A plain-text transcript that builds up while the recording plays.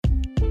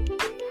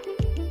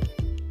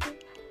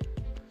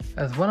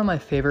As one of my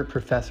favorite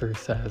professors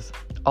says,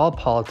 all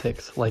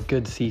politics, like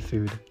good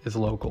seafood, is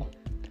local.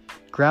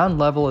 Ground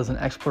Level is an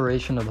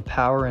exploration of the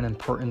power and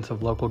importance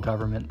of local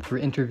government through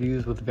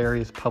interviews with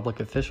various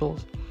public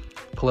officials,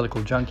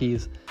 political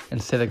junkies,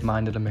 and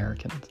civic-minded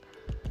Americans.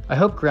 I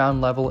hope Ground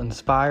Level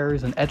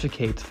inspires and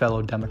educates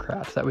fellow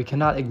Democrats that we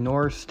cannot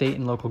ignore state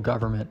and local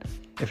government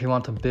if we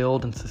want to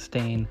build and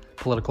sustain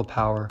political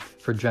power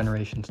for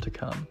generations to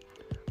come.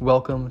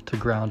 Welcome to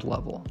Ground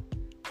Level.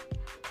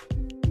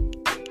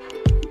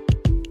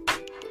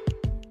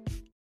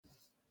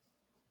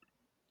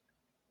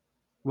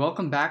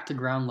 Welcome back to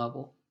Ground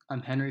Level.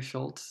 I'm Henry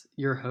Schultz,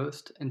 your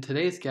host, and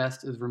today's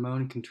guest is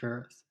Ramon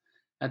Contreras.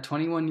 At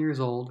 21 years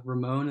old,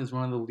 Ramon is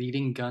one of the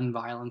leading gun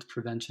violence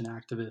prevention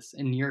activists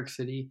in New York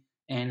City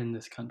and in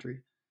this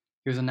country.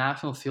 He was a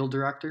national field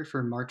director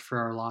for March for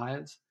Our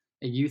Lives,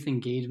 a youth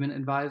engagement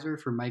advisor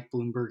for Mike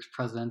Bloomberg's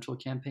presidential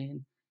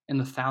campaign, and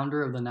the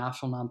founder of the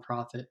national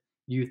nonprofit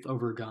Youth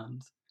Over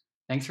Guns.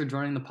 Thanks for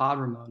joining the pod,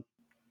 Ramon.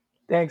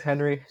 Thanks,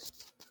 Henry.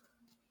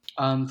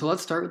 So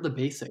let's start with the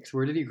basics.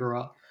 Where did you grow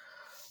up?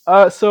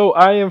 So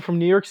I am from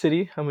New York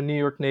City. I'm a New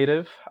York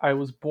native. I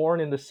was born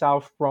in the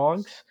South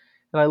Bronx,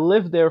 and I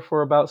lived there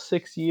for about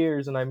 6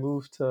 years. And I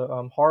moved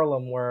to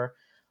Harlem, where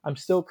I'm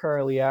still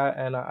currently at.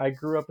 And I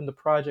grew up in the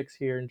projects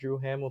here in Drew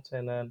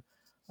Hamilton, and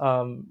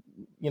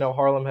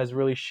Harlem has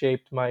really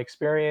shaped my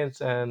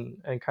experience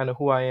and kind of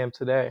who I am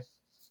today.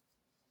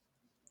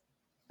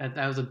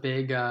 That was a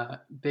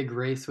big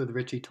race with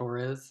Richie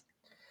Torres.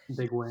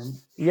 Big win.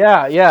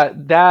 Yeah.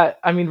 That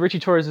I mean, Richie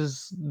Torres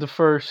is the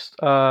first,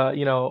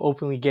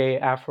 openly gay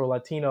Afro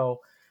Latino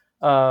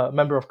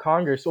member of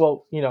Congress.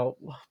 Well,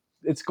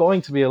 it's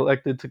going to be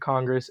elected to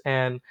Congress,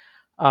 and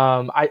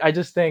I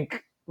just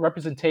think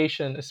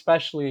representation,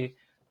 especially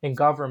in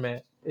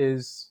government,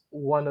 is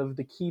one of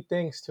the key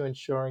things to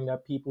ensuring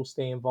that people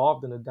stay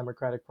involved in the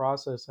democratic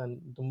process. And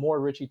the more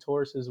Richie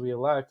Torreses we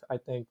elect, I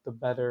think the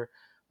better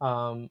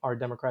our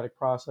democratic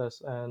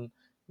process and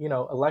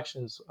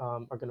elections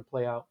are going to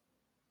play out.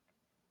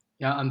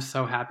 Yeah, I'm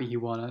so happy he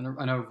won.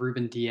 I know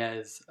Ruben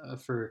Diaz,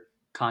 for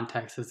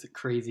context, is a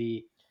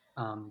crazy,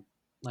 um,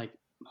 like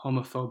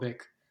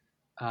homophobic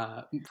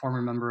former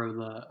member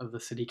of the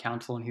city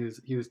council, and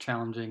he was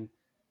challenging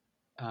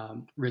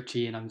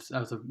Richie, and that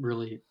was a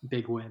really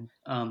big win.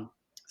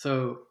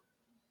 So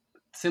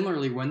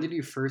similarly, when did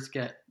you first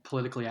get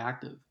politically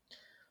active?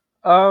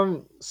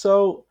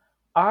 So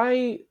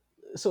I,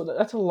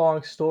 that's a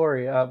long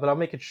story, but I'll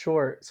make it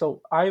short.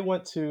 So I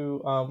went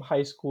to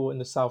high school in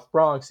the South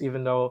Bronx,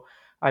 even though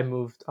I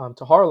moved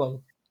to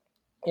Harlem,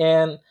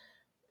 and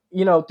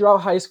throughout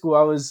high school,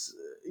 I was,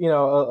 a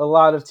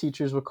lot of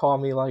teachers would call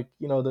me like,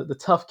 the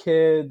tough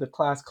kid, the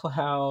class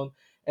clown,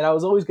 and I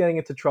was always getting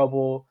into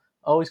trouble,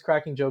 always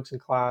cracking jokes in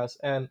class,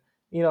 and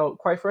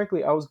quite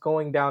frankly, I was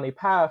going down a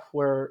path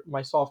where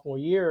my sophomore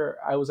year,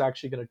 I was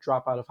actually going to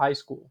drop out of high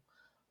school.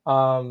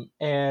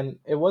 And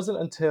it wasn't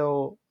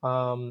until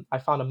I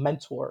found a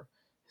mentor.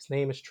 His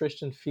name is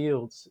Tristan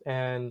Fields.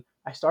 And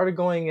I started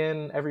going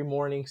in every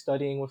morning,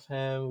 studying with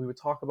him. We would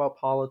talk about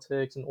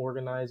politics and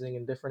organizing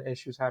and different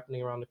issues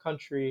happening around the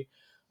country.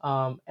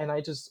 And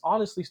I just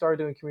honestly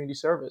started doing community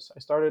service. I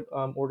started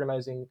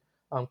organizing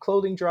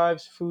clothing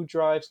drives, food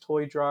drives,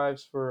 toy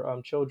drives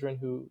for children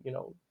who,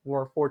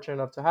 weren't fortunate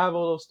enough to have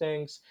all those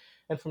things.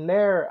 And from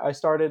there, I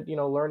started,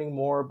 learning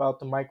more about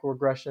the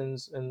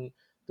microaggressions and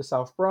the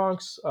South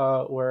Bronx,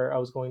 where I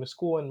was going to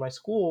school in my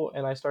school,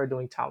 and I started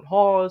doing town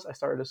halls. I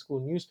started a school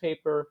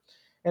newspaper,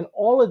 and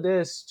all of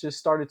this just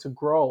started to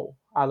grow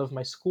out of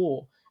my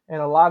school.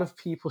 And a lot of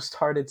people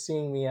started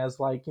seeing me as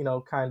like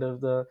kind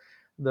of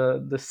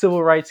the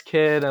civil rights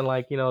kid, and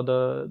like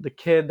the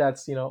kid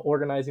that's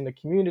organizing the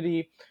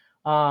community.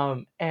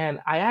 And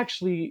I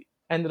actually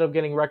ended up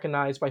getting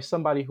recognized by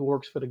somebody who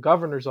works for the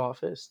governor's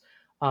office,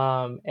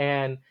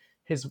 and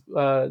his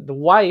the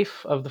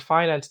wife of the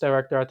finance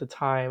director at the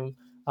time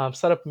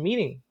set up a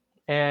meeting,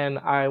 and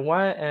I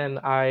went and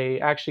I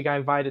actually got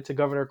invited to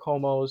Governor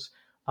Cuomo's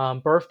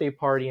birthday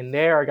party, and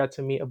there I got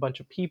to meet a bunch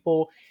of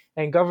people.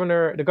 And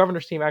the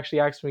governor's team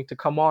actually asked me to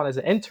come on as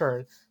an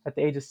intern at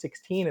the age of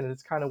 16, and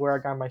it's kind of where I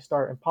got my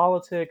start in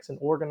politics and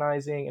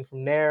organizing. And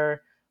from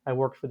there, I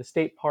worked for the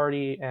state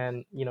party,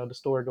 and the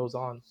story goes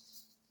on.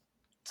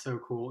 So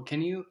cool.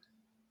 Can you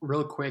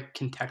real quick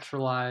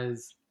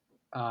contextualize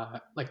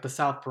like the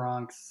South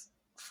Bronx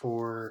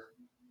for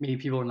maybe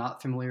people who are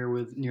not familiar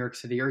with New York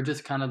City, or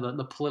just kind of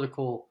the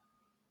political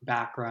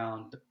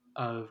background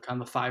of kind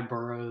of the five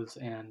boroughs,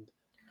 and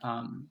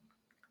um,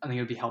 I think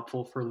it would be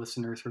helpful for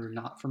listeners who are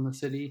not from the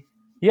city,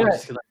 Yeah,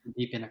 just because like, the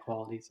deep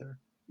inequalities there.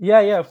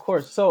 yeah, of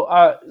course. So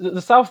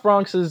the South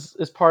Bronx is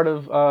part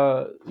of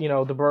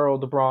the borough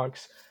of the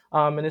Bronx,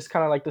 and it's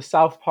kind of like the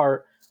south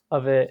part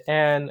of it,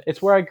 and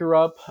it's where I grew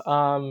up.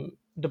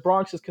 The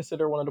Bronx is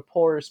considered one of the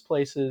poorest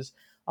places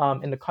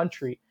in the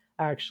country.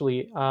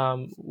 Actually,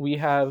 we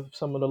have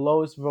some of the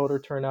lowest voter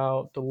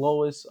turnout, the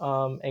lowest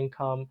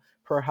income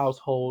per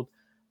household,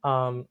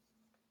 um,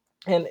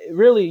 and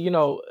really,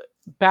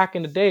 back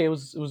in the day, it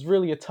was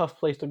really a tough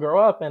place to grow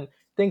up, and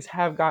things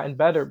have gotten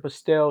better, but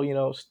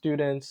still,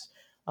 students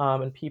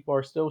and people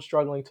are still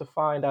struggling to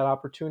find that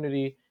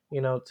opportunity,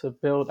 to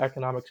build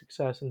economic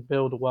success and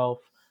build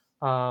wealth.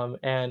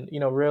 And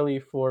really,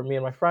 for me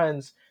and my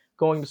friends,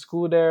 going to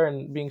school there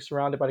and being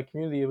surrounded by the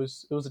community, it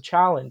was a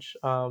challenge.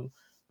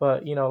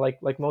 But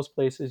like most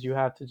places, you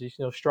have to just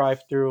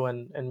strive through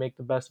and make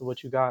the best of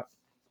what you got.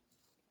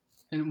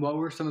 And what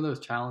were some of those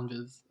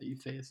challenges that you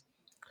faced?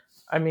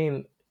 I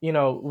mean,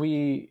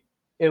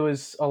 it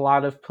was a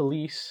lot of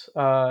police,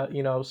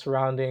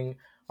 surrounding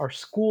our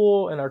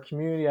school and our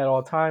community at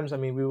all times. I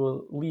mean, we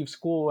will leave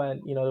school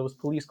and, there was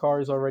police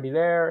cars already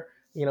there,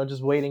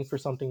 just waiting for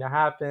something to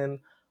happen.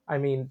 I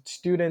mean,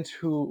 students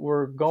who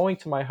were going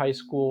to my high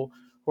school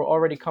were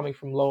already coming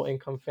from low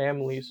income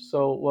families.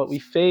 So what we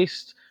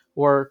faced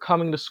were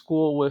coming to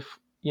school with,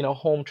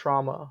 home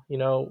trauma,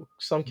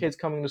 some kids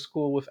coming to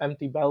school with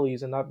empty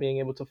bellies and not being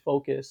able to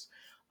focus,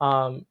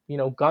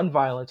 gun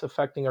violence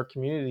affecting our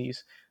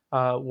communities,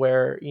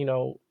 where,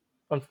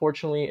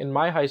 unfortunately, in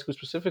my high school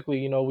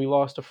specifically, we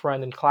lost a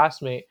friend and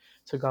classmate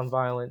to gun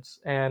violence.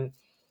 And,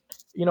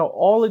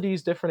 all of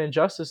these different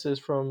injustices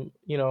from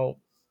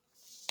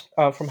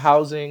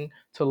housing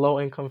to low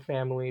income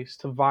families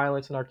to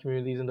violence in our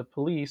communities and the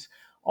police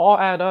all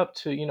add up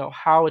to,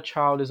 how a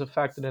child is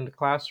affected in the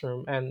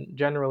classroom and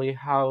generally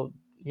how,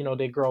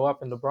 they grow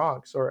up in the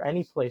Bronx or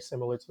any place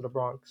similar to the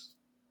Bronx.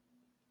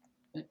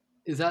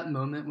 Is that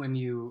moment when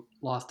you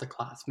lost a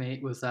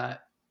classmate, was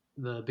that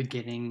the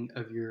beginning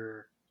of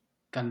your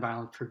gun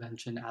violence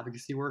prevention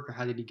advocacy work, or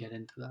how did you get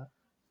into that?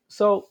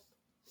 So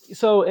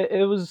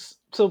it was,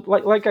 so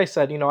like I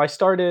said, I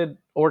started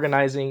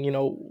organizing,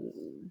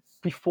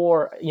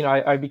 before,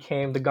 I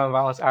became the gun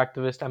violence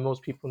activist that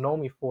most people know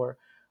me for.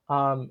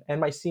 And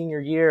my senior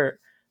year,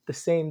 the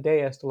same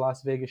day as the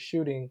Las Vegas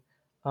shooting,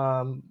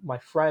 my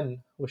friend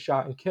was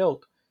shot and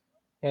killed.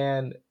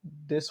 And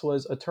this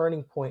was a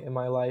turning point in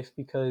my life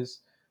because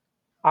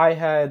I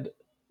had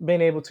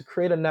been able to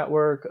create a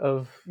network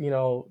of,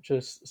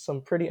 just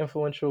some pretty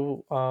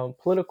influential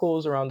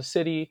politicals around the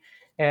city.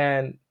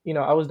 And,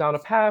 I was down a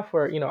path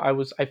where, I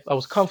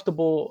was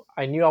comfortable.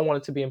 I knew I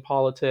wanted to be in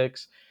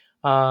politics.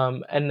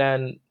 And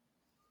then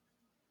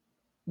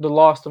the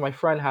loss of my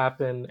friend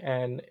happened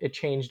and it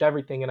changed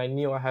everything. And I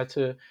knew I had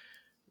to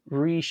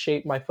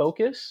reshape my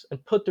focus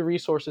and put the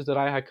resources that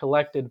I had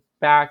collected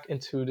back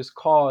into this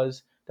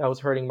cause that was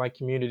hurting my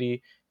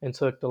community and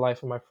took the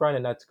life of my friend,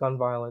 and that's gun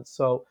violence.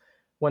 So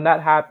when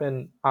that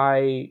happened,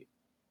 I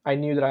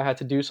knew that I had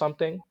to do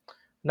something.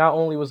 Not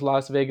only was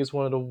Las Vegas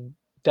one of the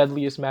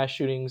deadliest mass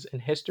shootings in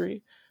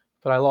history,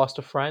 but I lost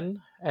a friend.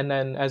 And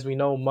then, as we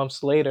know,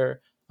 months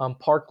later,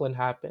 Parkland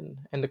happened,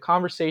 and the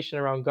conversation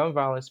around gun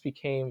violence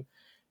became,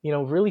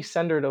 really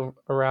centered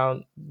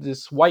around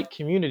this white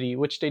community,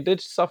 which they did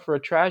suffer a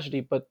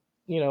tragedy, but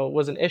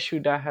was an issue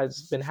that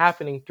has been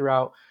happening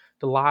throughout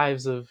the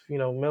lives of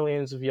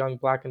millions of young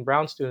Black and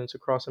Brown students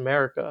across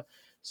America.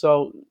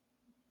 So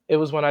it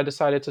was when I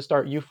decided to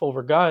start Youth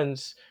Over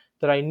Guns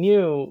that I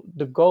knew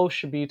the goal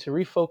should be to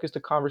refocus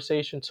the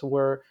conversation to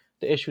where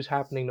the issue's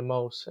happening the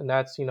most, and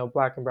that's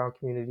Black and Brown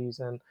communities.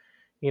 And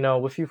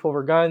with Youth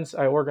Over Guns,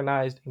 I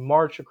organized a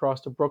march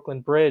across the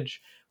Brooklyn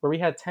Bridge where we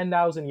had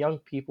 10,000 young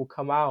people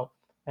come out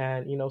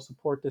and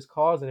support this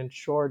cause and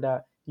ensure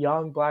that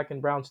young Black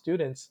and Brown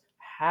students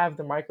have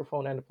the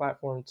microphone and the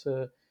platform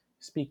to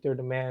speak their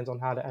demands on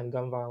how to end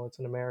gun violence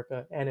in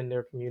America and in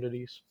their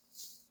communities.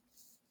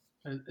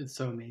 It's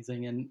so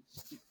amazing. And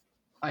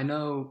I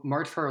know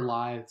March for Our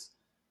Lives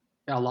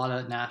got a lot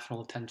of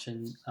national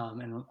attention,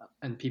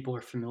 and people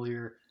are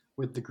familiar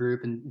with the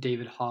group. And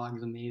David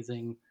Hogg's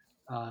amazing,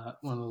 one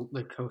of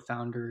the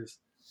co-founders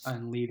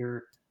and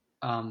leader.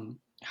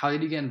 How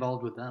did you get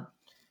involved with them?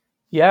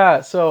 Yeah,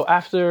 so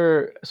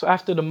after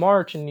the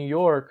march in New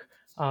York,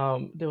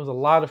 there was a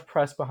lot of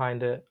press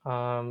behind it.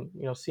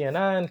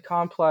 CNN,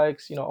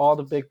 Complex, all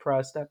the big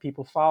press that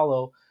people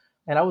follow,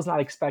 and I was not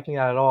expecting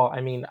that at all.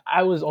 I mean,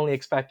 I was only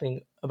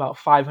expecting about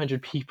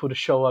 500 people to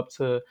show up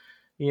to,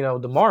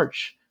 the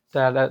march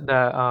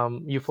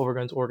that Youth Over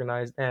Guns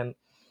organized, and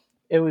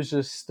it was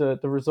just the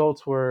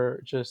results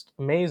were just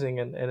amazing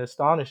and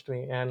astonished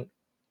me. And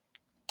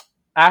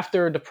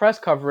after the press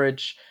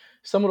coverage,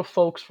 some of the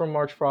folks from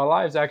March for Our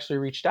Lives actually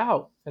reached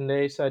out and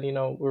they said,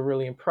 we're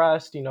really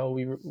impressed. We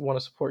want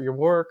to support your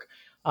work.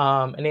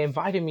 And they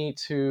invited me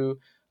to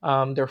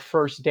their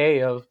first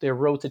day of their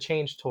Road to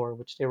Change tour,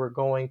 which they were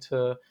going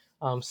to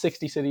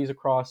 60 cities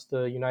across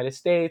the United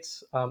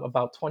States,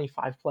 about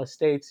 25 plus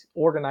states,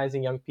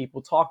 organizing young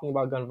people, talking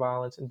about gun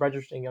violence, and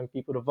registering young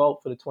people to vote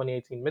for the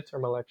 2018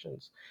 midterm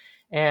elections.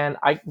 And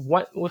I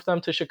went with them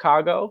to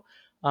Chicago,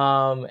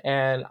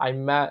 and I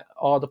met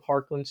all the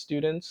Parkland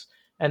students.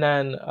 And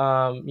then,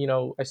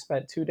 I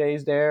spent 2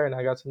 days there and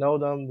I got to know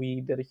them.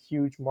 We did a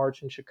huge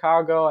march in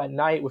Chicago at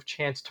night with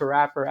Chance the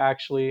Rapper,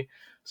 actually.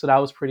 So that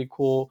was pretty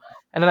cool.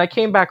 And then I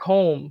came back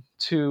home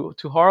to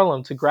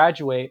Harlem to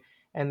graduate,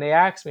 and they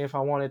asked me if I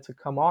wanted to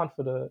come on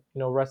for the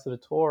rest of the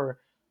tour.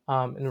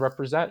 and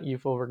represent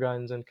youth over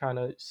guns and kind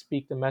of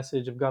speak the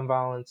message of gun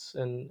violence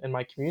in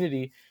my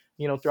community,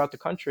 throughout the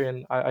country.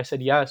 And I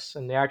said yes,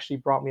 and they actually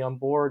brought me on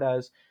board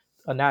as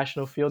a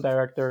national field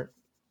director.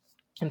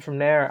 And from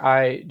there,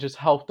 I just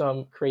helped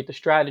them create the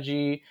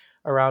strategy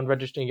around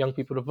registering young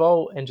people to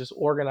vote and just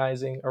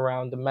organizing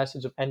around the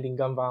message of ending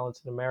gun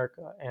violence in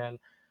America. And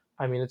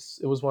I mean,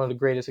 it was one of the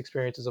greatest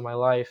experiences of my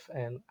life.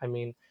 And I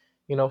mean,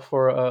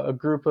 for a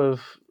group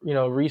of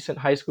recent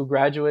high school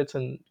graduates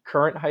and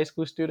current high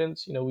school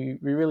students, we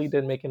really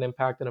did make an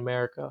impact in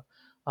America,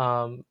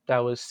 that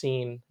was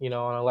seen,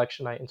 on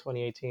election night in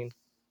 2018.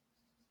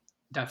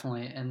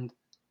 Definitely. And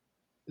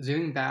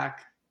zooming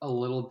back a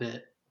little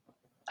bit,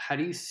 how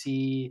do you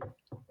see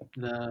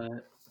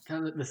the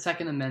kind of the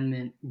Second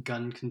Amendment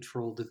gun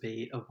control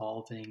debate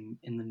evolving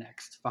in the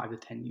next 5 to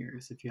 10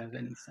 years, if you have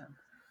any sense?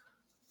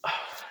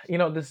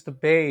 This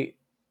debate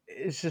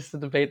is just a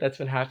debate that's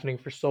been happening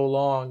for so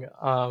long.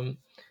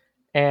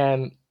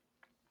 And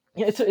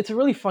yeah, it's a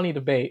really funny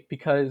debate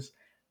because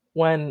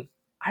when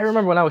I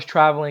remember when I was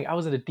traveling, I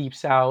was in the deep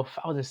south,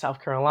 I was in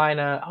South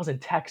Carolina, I was in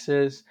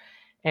Texas,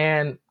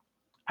 and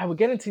I would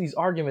get into these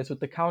arguments with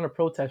the counter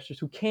protesters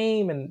who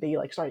came and they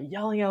like started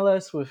yelling at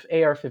us with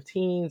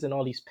AR-15s and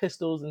all these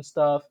pistols and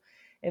stuff.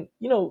 And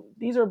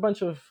these are a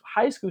bunch of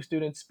high school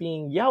students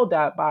being yelled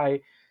at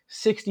by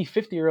 60,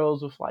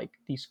 50-year-olds with like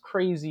these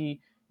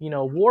crazy,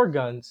 war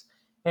guns.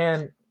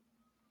 And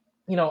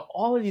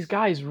all of these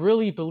guys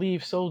really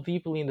believe so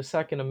deeply in the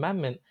Second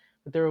Amendment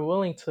that they were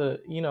willing to,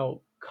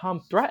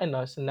 come threaten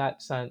us in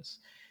that sense.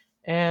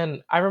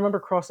 And I remember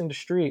crossing the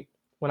street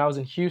when I was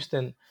in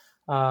Houston,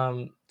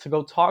 to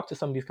go talk to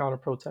some of these counter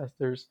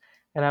protesters.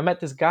 And I met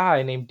this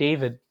guy named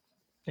David,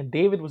 and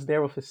David was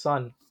there with his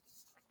son.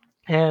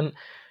 And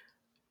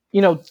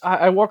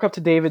I walk up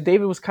to David.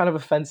 David was kind of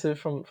offensive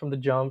from the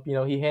jump.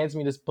 He hands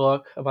me this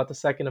book about the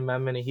Second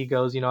Amendment, and he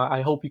goes,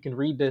 I hope you can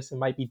read this. It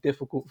might be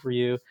difficult for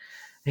you.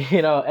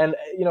 And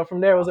from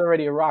there it was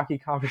already a rocky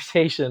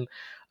conversation.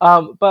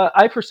 But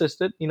I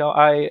persisted.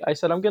 I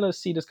said, I'm going to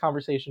see this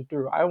conversation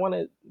through. I want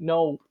to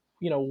know,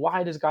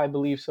 why this guy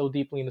believes so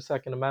deeply in the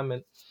Second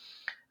Amendment.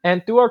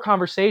 And through our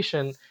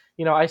conversation,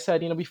 I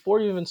said,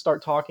 before you even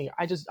start talking,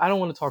 I don't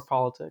want to talk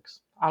politics.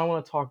 I don't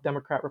want to talk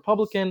Democrat,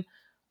 Republican.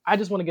 I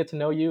just want to get to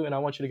know you, and I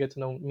want you to get to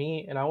know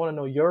me, and I want to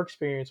know your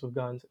experience with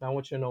guns, and I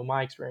want you to know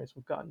my experience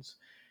with guns.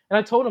 And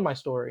I told him my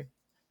story,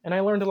 and I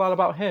learned a lot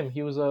about him.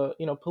 He was a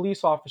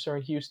police officer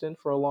in Houston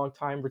for a long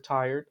time,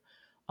 retired,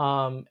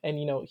 and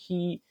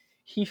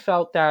he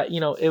felt that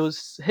it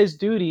was his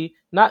duty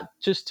not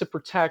just to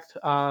protect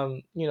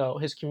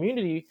his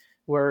community,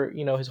 where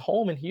his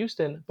home in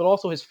Houston, but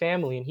also his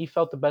family, and he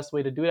felt the best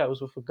way to do that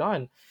was with a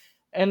gun.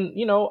 And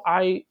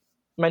I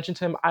mentioned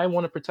to him, I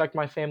want to protect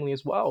my family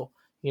as well.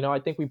 I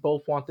think we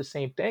both want the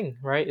same thing,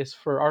 right? Is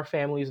for our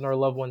families and our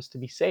loved ones to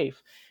be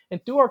safe.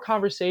 And through our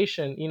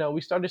conversation,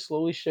 we started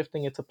slowly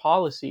shifting into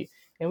policy,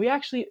 and we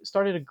actually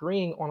started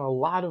agreeing on a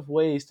lot of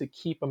ways to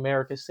keep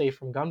America safe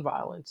from gun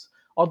violence.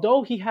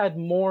 Although he had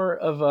more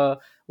of a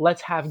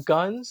let's have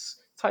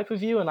guns type of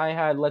view, and I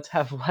had let's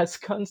have less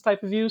guns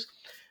type of views,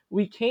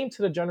 we came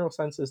to the general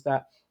census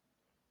that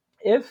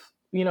if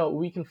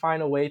we can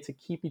find a way to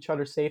keep each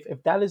other safe,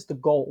 if that is the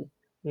goal,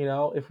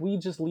 if we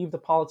just leave the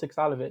politics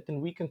out of it,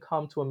 then we can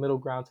come to a middle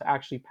ground to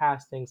actually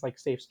pass things like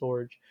safe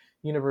storage,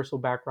 universal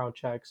background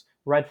checks,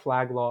 red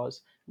flag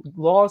laws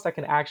that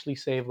can actually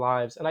save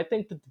lives. And I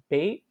think the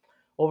debate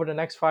over the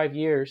next 5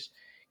 years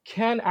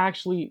can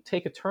actually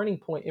take a turning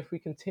point if we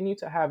continue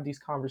to have these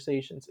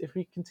conversations, if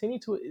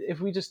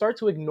we just start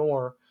to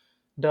ignore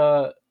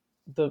the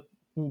the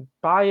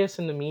bias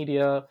in the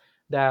media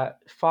that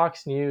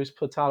Fox News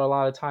puts out a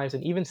lot of times,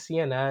 and even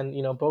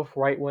CNN, both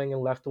right wing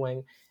and left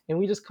wing. And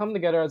we just come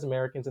together as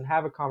Americans and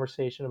have a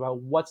conversation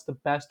about what's the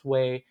best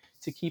way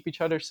to keep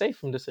each other safe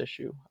from this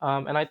issue.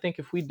 And I think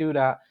if we do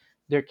that,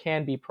 there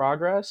can be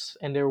progress,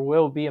 and there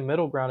will be a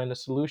middle ground and a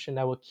solution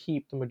that will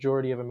keep the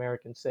majority of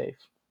Americans safe.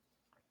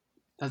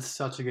 That's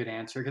such a good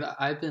answer because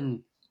I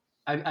think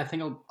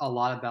a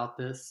lot about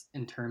this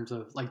in terms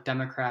of like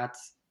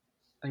Democrats.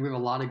 I think we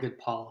have a lot of good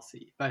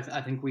policy, but I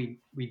think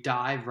we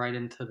dive right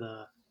into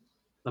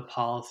the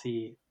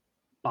policy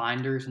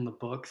binders and the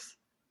books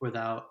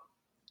without,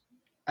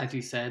 as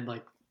you said,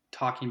 like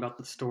talking about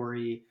the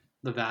story,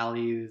 the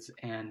values,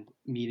 and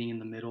meeting in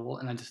the middle.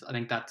 And I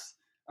think that's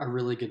a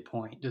really good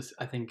point. Just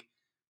I think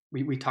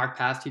we talk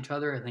past each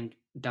other. I think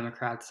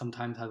Democrats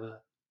sometimes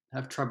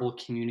have trouble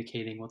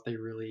communicating what they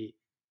really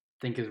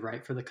think is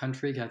right for the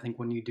country. 'Cause I think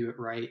when you do it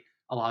right,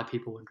 a lot of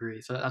people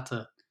agree. So that's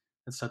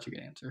such a good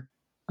answer.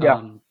 Yeah.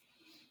 Um,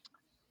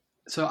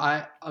 so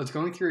I was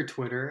going through your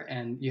Twitter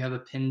and you have a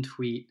pinned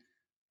tweet.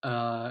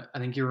 I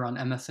think you were on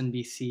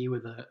MSNBC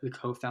with the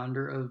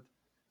co-founder of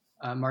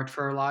March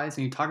for Our Lives,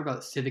 and you talk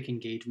about civic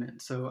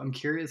engagement. So I'm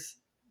curious,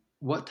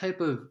 what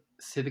type of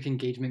civic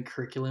engagement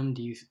curriculum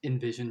do you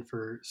envision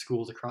for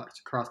schools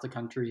across the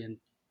country, and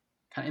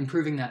kind of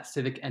improving that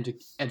civic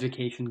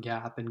education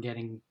gap and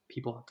getting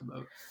people out to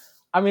vote?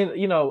 I mean,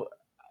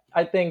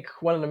 I think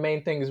one of the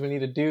main things we need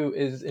to do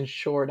is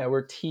ensure that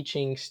we're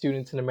teaching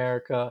students in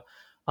America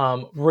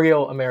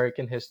real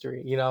American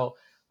history.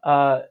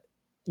 Uh,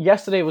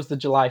 yesterday was the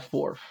July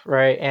 4th,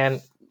 right?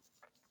 And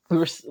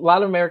a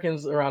lot of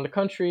Americans around the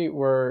country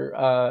were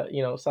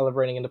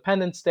celebrating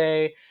Independence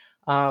Day,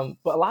 but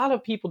a lot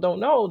of people don't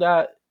know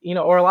that,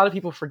 or a lot of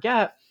people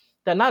forget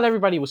that not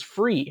everybody was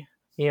free,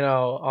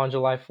 on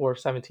July 4th,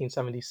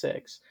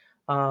 1776,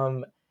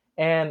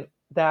 and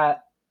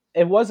that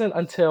it wasn't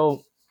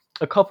until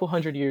a couple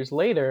hundred years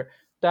later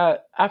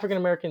that African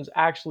Americans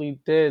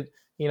actually did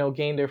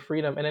gain their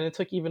freedom, and then it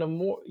took even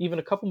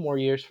a couple more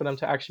years for them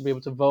to actually be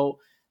able to vote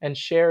and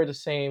share the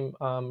same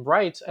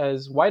rights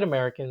as white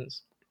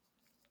Americans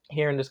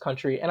here in this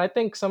country. And I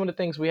think some of the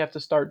things we have to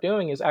start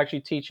doing is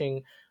actually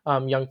teaching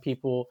young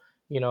people,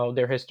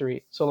 their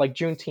history. So like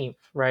Juneteenth,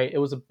 right? It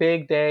was a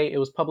big day. It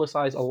was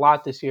publicized a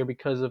lot this year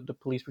because of the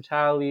police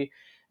brutality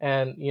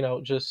and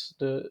just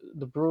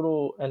the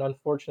brutal and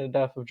unfortunate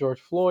death of George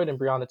Floyd and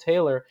Breonna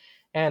Taylor.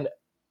 And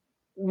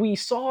we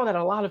saw that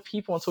a lot of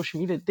people on social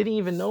media didn't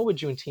even know what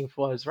Juneteenth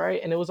was,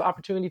 right? And it was an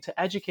opportunity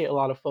to educate a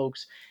lot of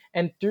folks.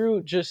 And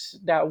through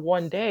just that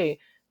one day,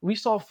 we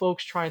saw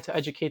folks trying to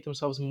educate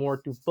themselves more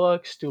through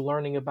books, through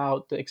learning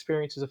about the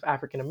experiences of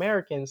African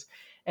Americans.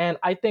 And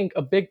I think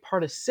a big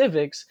part of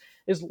civics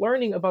is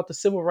learning about the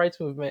civil rights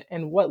movement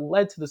and what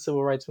led to the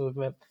civil rights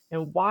movement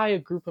and why a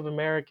group of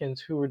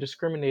Americans who were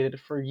discriminated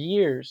for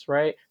years,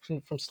 right,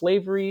 from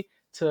slavery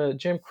to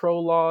Jim Crow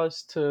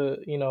laws to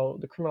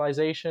the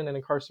criminalization and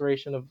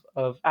incarceration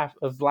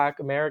of Black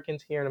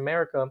Americans here in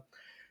America.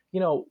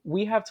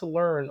 We have to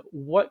learn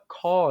what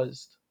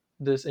caused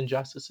this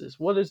injustices.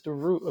 What is the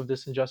root of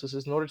this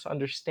injustices in order to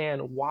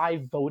understand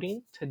why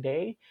voting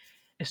today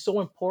is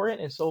so important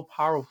and so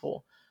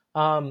powerful.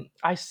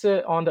 I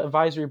sit on the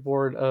advisory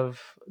board of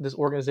this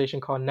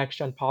organization called Next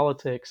Gen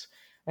Politics.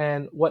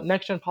 And what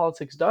Next Gen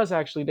Politics does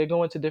actually, they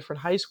go into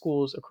different high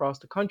schools across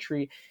the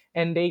country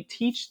and they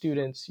teach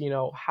students,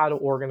 how to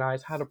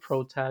organize, how to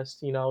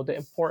protest, the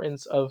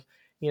importance of,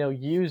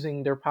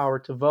 using their power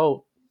to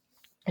vote.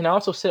 And I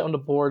also sit on the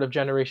board of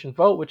Generation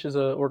Vote, which is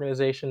an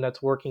organization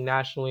that's working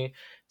nationally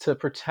to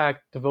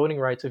protect the voting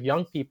rights of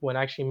young people and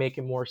actually make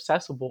it more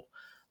accessible.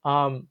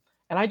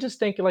 And I just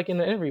think, like in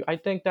the interview, I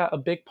think that a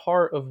big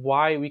part of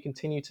why we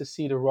continue to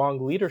see the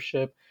wrong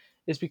leadership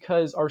is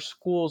because our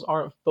schools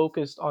aren't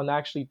focused on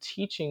actually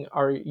teaching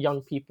our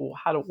young people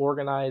how to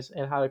organize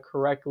and how to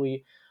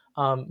correctly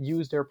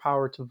use their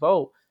power to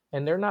vote.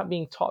 And they're not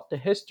being taught the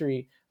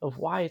history of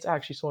why it's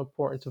actually so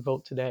important to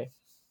vote today.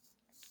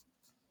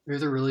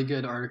 There's a really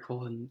good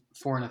article in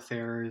Foreign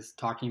Affairs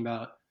talking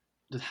about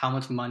just how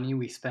much money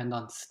we spend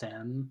on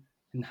STEM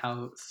and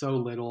how so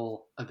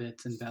little of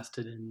it's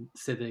invested in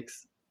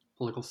civics,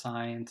 political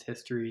science,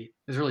 history.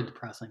 It's really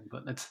depressing,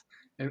 but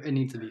it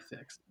needs to be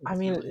fixed. I It's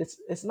mean, really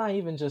it's not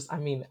even just. I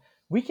mean,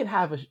 we can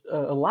have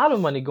a lot of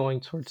money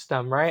going towards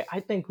STEM, right? I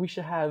think we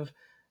should have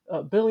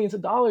billions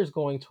of dollars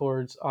going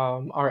towards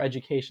our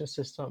education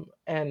system,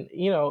 and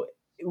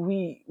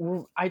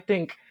I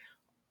think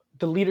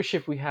the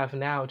leadership we have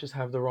now just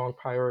have the wrong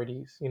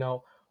priorities.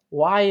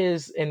 Why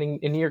is in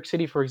New York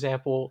City, for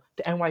example,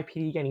 the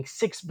NYPD getting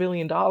 $6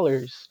 billion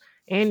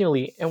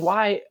annually, and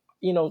why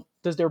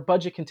does their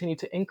budget continue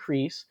to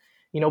increase?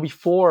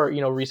 Before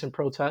recent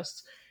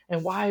protests,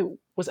 and why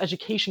was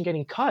education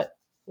getting cut?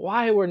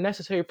 Why were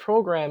necessary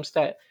programs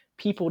that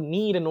people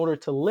need in order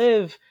to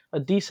live a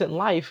decent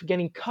life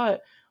getting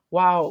cut?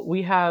 While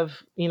we have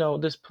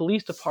this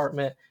police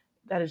department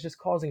that is just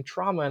causing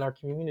trauma in our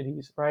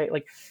communities, right?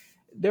 Like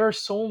there are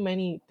so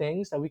many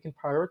things that we can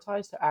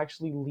prioritize to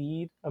actually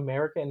lead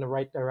America in the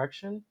right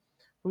direction.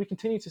 But we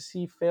continue to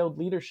see failed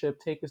leadership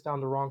take us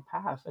down the wrong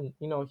path. And,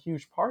 a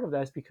huge part of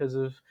that is because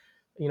of,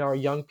 our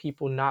young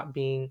people not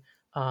being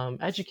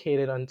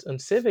educated on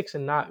civics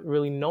and not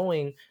really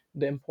knowing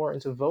the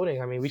importance of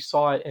voting. I mean, we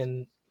saw it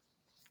in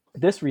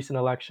this recent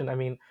election. I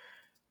mean,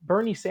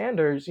 Bernie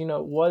Sanders,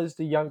 was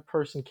the young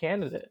person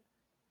candidate.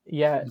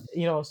 Yet,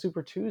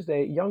 Super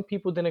Tuesday, young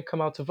people didn't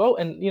come out to vote.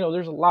 And,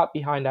 there's a lot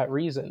behind that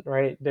reason,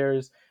 right?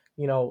 There's,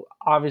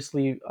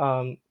 obviously,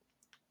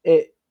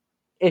 it,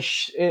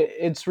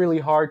 it's really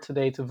hard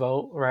today to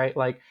vote, right?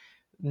 Like,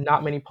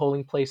 not many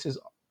polling places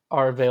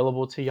are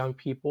available to young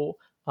people.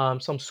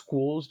 Some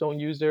schools don't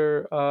use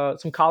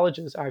some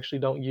colleges actually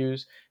don't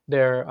use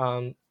their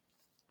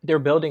their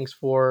buildings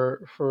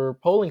for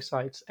polling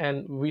sites.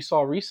 And we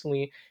saw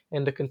recently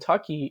in the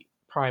Kentucky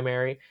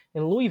primary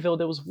in Louisville,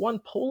 there was one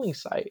polling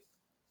site,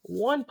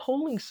 and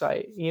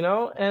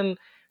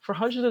for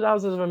hundreds of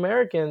thousands of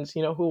Americans,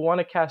 who want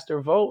to cast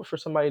their vote for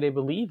somebody they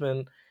believe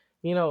in,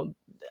 you know,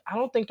 I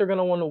don't think they're going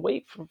to want to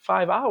wait for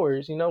 5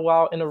 hours,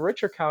 while in a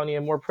richer county,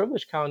 a more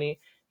privileged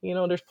county,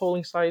 there's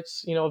polling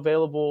sites,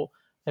 available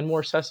and more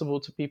accessible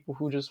to people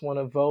who just want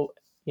to vote,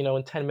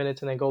 in 10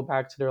 minutes and then go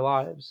back to their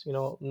lives.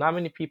 Not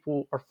many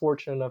people are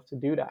fortunate enough to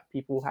do that.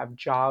 People have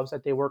jobs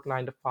that they work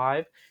 9 to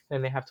 5,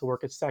 and they have to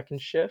work a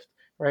second shift,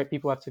 right?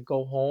 People have to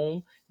go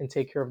home and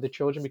take care of the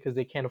children because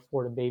they can't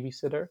afford a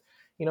babysitter.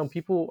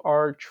 People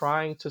are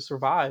trying to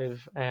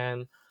survive,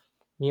 and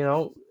You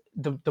know,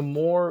 the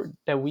more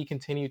that we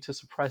continue to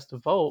suppress the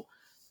vote,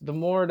 the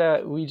more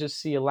that we just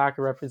see a lack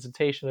of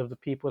representation of the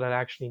people that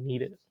actually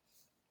need it.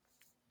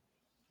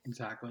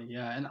 Exactly.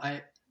 Yeah, and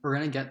I we're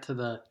gonna get to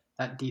the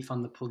that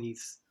defund the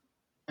police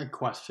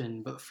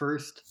question, but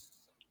first,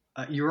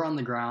 you were on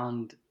the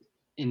ground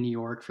in New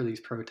York for these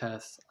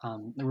protests.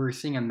 We were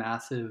seeing a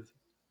massive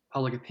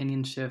public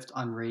opinion shift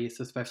on race,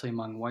 especially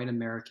among white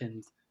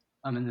Americans.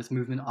 And this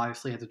movement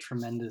obviously has a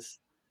tremendous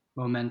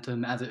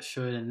momentum, as it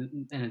should,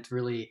 and it's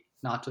really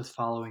not just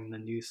following the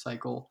news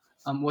cycle.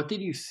 What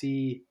did you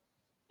see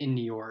in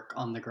New York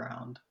on the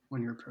ground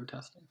when you were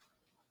protesting?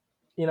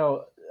 You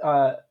know,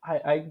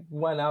 I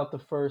went out the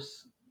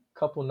first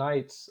couple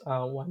nights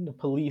when the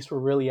police were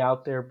really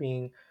out there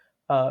being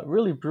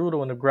really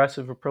brutal and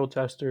aggressive with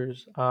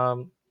protesters.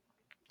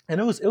 And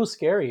it was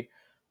scary,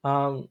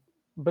 um,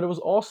 but it was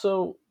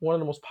also one of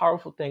the most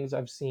powerful things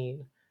I've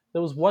seen.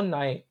 There was one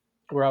night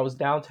where I was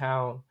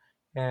downtown,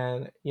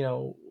 and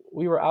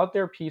we were out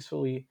there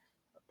peacefully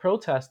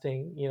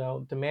protesting,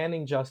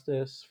 demanding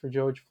justice for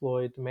George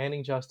Floyd,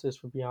 demanding justice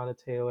for Breonna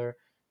Taylor,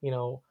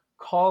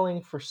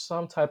 calling for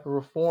some type of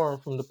reform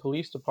from the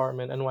police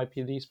department,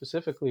 NYPD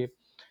specifically.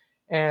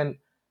 And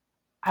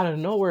out of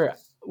nowhere,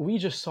 we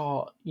just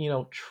saw,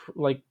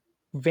 like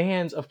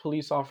vans of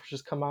police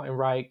officers come out in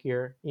riot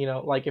gear,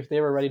 like if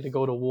they were ready to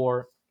go to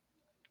war.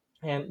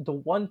 And the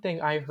one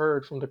thing I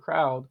heard from the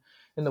crowd,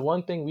 and the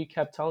one thing we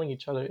kept telling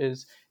each other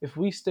is, if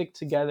we stick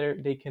together,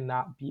 they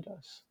cannot beat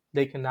us.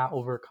 They cannot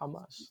overcome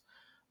us.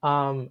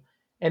 Um,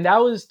 and that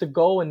was the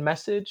goal and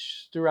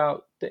message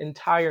throughout the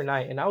entire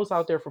night. And I was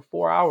out there for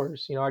 4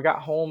 hours. I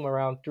got home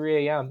around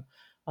 3 a.m.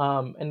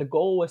 And the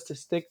goal was to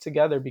stick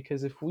together,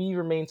 because if we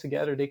remain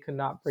together, they could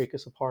not break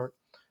us apart.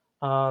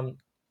 Um,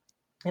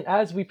 and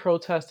as we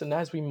protested, and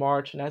as we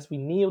marched, and as we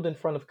kneeled in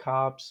front of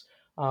cops,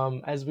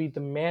 as we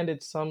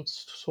demanded some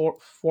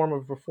sort form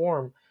of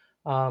reform,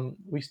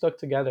 we stuck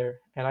together.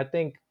 And I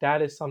think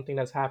that is something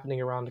that's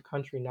happening around the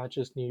country, not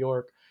just New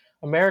York.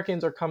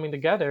 Americans are coming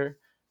together,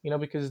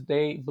 because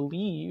they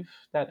believe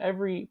that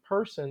every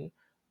person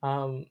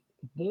um,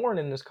 born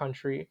in this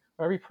country,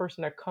 or every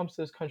person that comes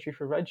to this country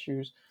for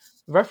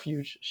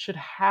refuge should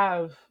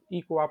have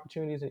equal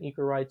opportunities and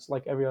equal rights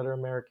like every other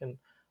American.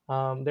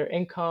 Their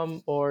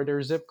income or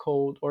their zip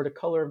code or the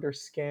color of their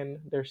skin,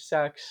 their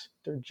sex,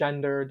 their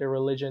gender, their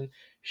religion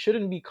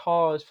shouldn't be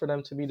cause for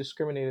them to be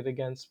discriminated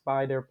against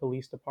by their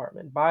police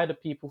department, by the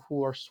people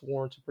who are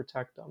sworn to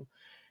protect them.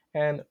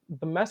 And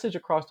the message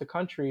across the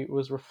country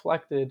was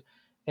reflected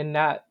in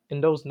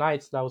those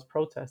nights that I was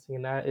protesting,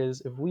 and that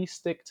is, if we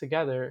stick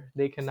together,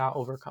 they cannot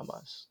overcome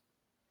us.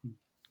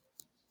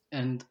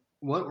 And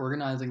what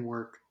organizing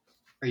work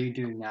are you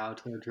doing now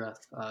to address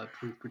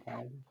police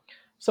brutality?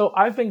 So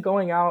I've been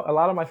going out. A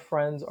lot of my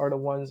friends are the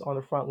ones on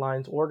the front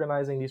lines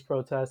organizing these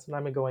protests, and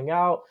I've been going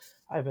out.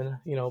 I've been,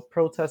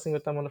 protesting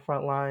with them on the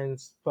front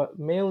lines. But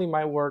mainly,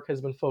 my work has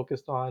been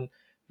focused on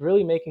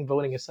really making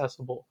voting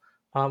accessible.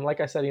 Like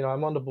I said,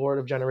 I'm on the board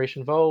of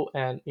Generation Vote,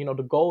 and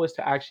the goal is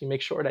to actually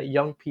make sure that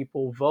young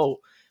people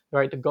vote.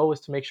 Right. The goal is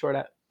to make sure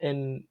that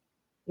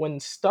when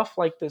stuff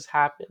like this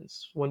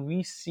happens, when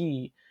we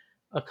see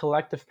a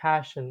collective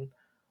passion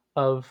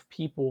of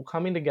people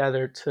coming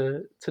together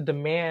to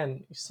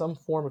demand some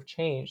form of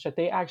change, that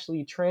they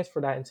actually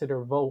transfer that into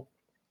their vote.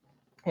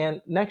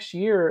 And next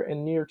year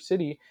in New York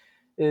City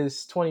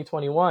is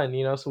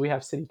 2021. So we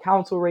have city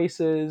council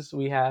races,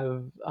 we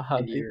have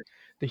Good year.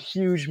 the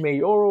huge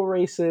mayoral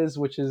races,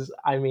 which is,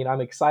 I mean,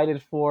 I'm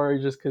excited for,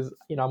 just because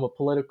I'm a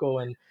political,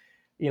 and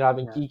I've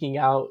been Yeah. geeking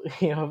out for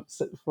Can't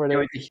this.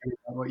 wait to hear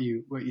about what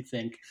you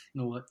think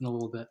in a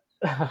little bit.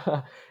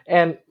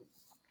 And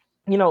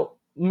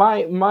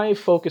my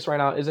focus right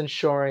now is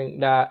ensuring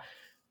that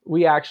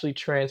we actually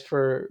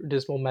transfer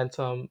this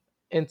momentum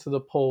into the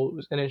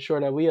polls, and ensure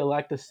that we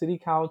elect a city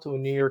council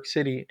in New York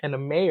City and a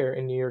mayor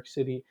in New York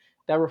City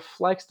that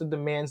reflects the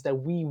demands that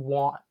we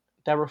want,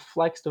 that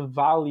reflects the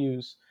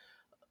values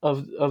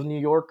of New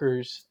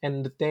Yorkers,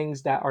 and the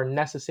things that are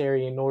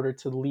necessary in order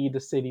to lead the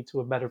city to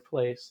a better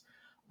place.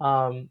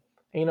 And,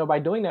 by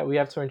doing that, we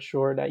have to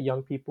ensure that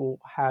young people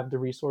have the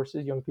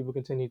resources, young people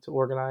continue to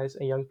organize,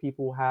 and young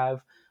people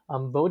have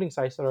voting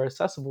sites that are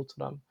accessible to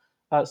them.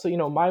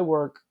 So, my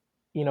work,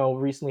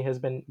 recently has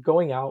been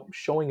going out,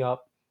 showing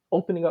up,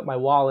 opening up my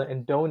wallet,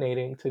 and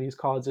donating to these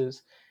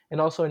causes,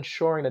 and also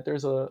ensuring that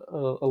there's a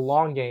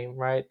long game,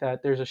 right?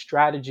 That there's a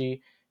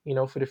strategy,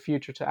 for the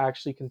future to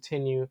actually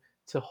continue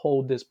to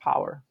hold this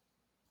power.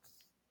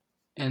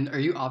 And are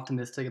you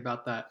optimistic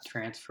about that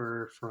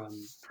transfer from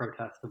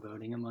protest to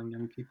voting among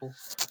young people?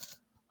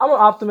 I'm an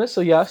optimist,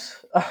 so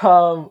yes.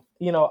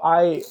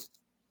 I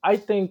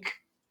think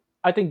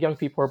young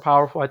people are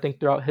powerful. I think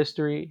throughout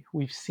history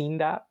we've seen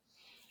that,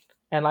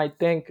 and I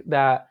think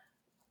that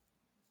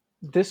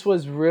this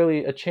was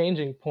really a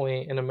changing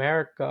point in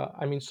America.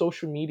 I mean,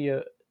 social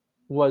media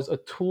was a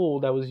tool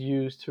that was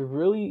used to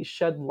really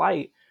shed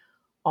light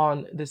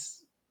on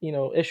this,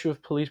 issue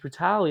of police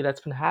brutality that's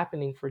been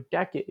happening for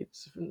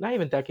decades, not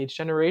even decades,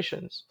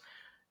 generations.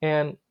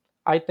 And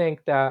I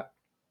think that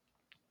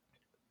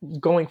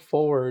going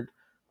forward,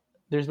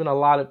 there's been a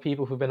lot of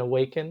people who've been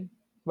awakened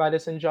by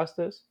this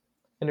injustice,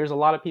 and there's a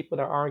lot of people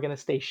that aren't going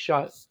to stay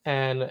shut.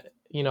 And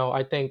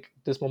I think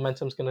this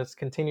momentum is going to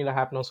continue to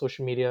happen on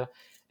social media.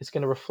 It's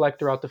going to reflect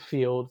throughout the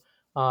field,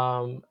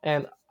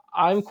 and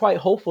I'm quite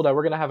hopeful that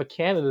we're going to have a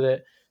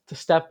candidate to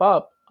step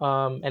up,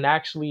 and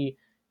actually,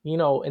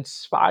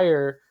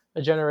 inspire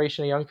a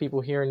generation of young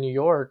people here in New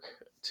York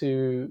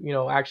to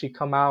actually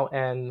come out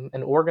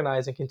and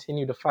organize and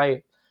continue to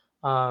fight.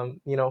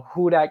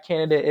 Who that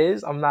candidate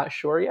is, I'm not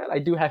sure yet. I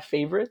do have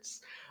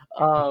favorites,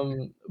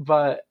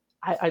 but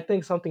I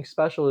think something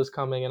special is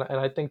coming, and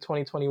I think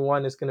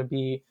 2021 is going to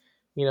be,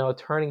 a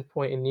turning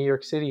point in New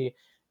York City,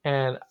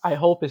 and I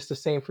hope it's the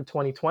same for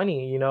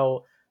 2020.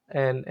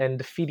 And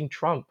defeating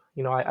Trump.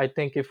 I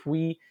think if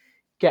we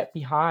get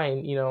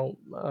behind,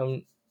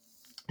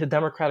 the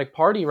Democratic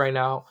Party right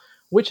now,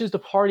 which is the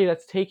party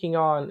that's taking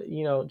on,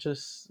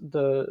 just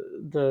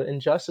the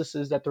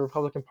injustices that the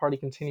Republican Party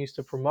continues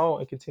to promote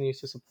and continues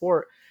to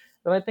support,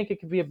 then I think it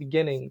could be a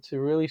beginning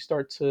to really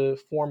start to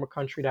form a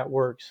country that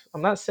works.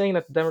 I'm not saying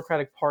that the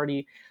Democratic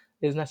Party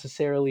is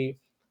necessarily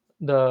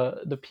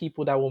the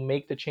people that will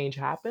make the change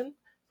happen,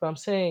 but I'm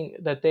saying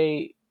that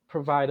they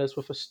provide us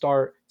with a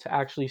start to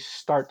actually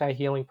start that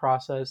healing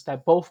process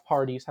that both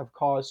parties have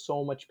caused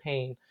so much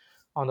pain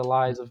on the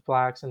lives of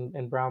blacks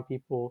and brown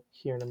people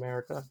here in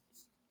America.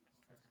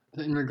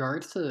 In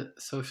regards to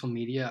social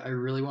media, I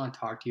really want to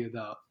talk to you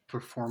about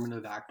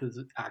performative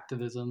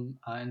activism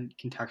and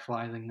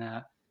contextualizing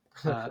that.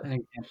 An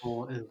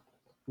example is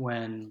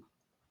when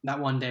that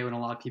one day when a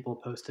lot of people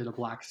posted a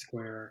black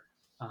square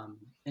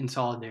in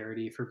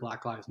solidarity for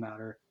Black Lives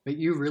Matter, but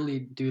you really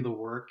do the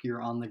work.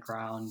 You're on the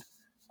ground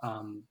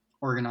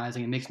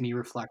organizing. It makes me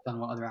reflect on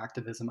what other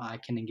activism I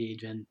can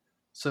engage in.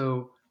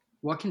 So,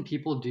 what can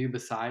people do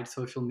besides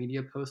social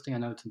media posting? I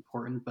know it's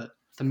important, but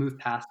to move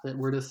past it,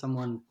 where does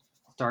someone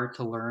start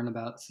to learn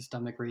about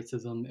systemic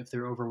racism if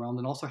they're overwhelmed?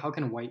 And also, how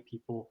can white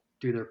people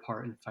do their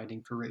part in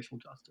fighting for racial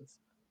justice?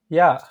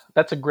 Yeah,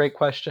 that's a great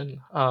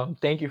question.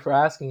 Thank you for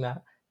asking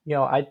that.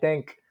 I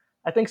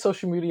think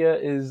social media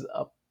is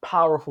a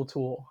powerful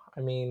tool. I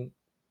mean,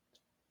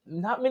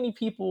 not many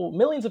people,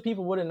 millions of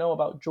people wouldn't know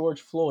about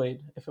George Floyd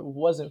if it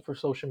wasn't for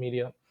social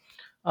media.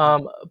 Yeah.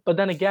 But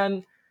then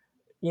again,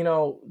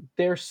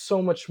 there's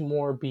so much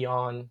more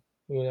beyond,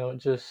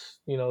 just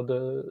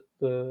the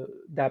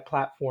that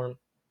platform.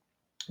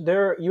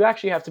 There, you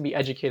actually have to be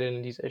educated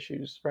in these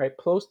issues, right?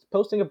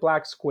 Posting a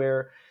black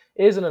square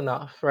isn't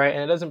enough, right?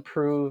 And it doesn't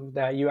prove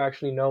that you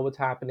actually know what's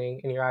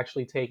happening and you're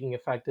actually taking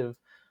effective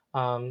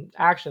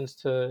actions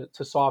to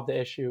solve the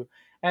issue.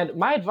 And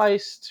my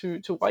advice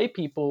to white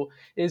people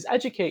is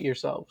educate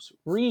yourselves.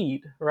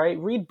 Read, right?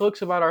 Read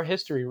books about our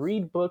history.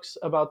 Read books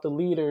about the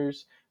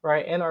leaders,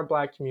 right, in our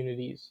black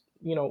communities.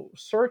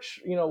 Search,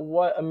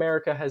 what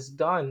America has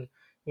done,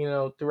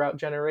 throughout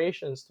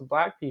generations to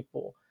black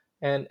people,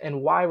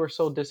 and why we're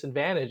so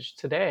disadvantaged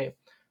today.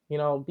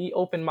 Be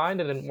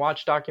open-minded and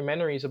watch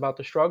documentaries about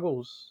the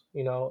struggles,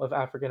 of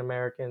African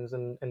Americans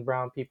and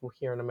brown people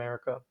here in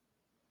America.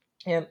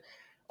 And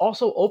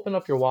also open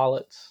up your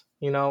wallets.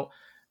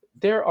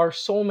 There are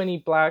so many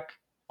black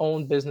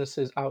owned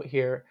businesses out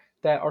here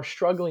that are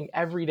struggling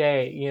every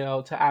day,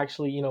 to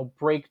actually,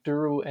 break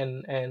through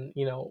and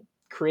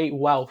create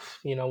wealth,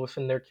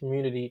 within their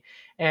community.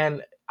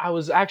 And I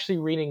was actually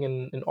reading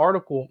an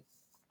article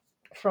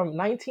from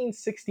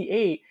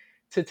 1968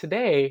 to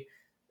today.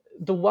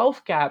 The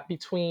wealth gap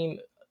between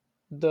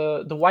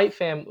the white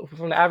fam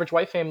from the average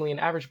white family and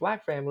average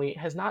black family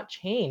has not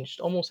changed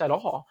almost at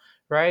all,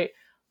 right?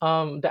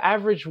 The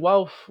average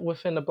wealth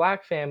within the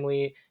black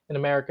family in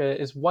America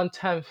is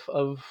 1/10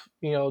 of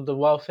the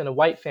wealth in a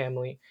white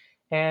family,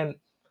 and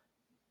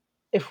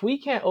if we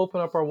can't open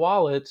up our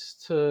wallets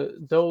to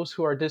those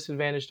who are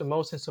disadvantaged the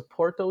most and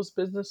support those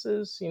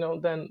businesses,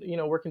 then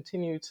we're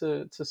continue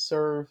to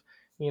serve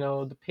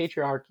the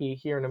patriarchy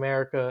here in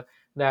America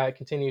that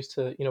continues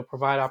to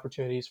provide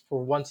opportunities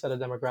for one set of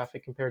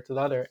demographic compared to the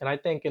other. And I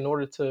think in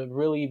order to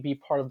really be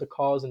part of the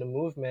cause and the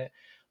movement,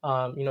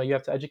 you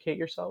have to educate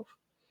yourself,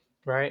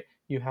 right?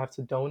 You have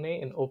to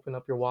donate and open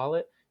up your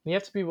wallet. And you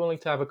have to be willing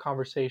to have a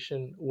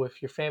conversation with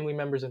your family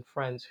members and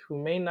friends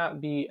who may not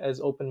be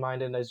as open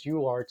minded as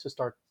you are to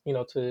start,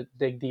 to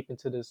dig deep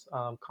into this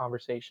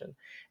conversation.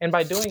 And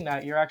by doing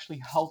that, you're actually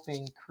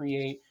helping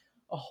create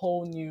a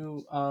whole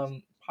new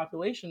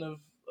population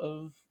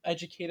of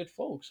educated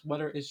folks,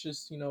 whether it's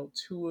just,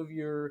 two of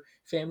your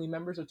family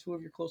members or two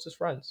of your closest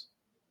friends.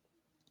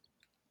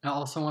 I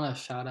also want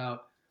to shout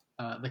out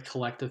the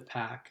Collective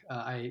Pack.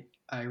 I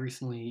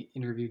recently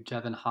interviewed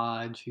Jevin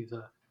Hodge, who's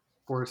a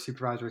board of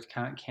supervisors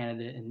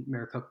candidate in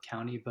Maricopa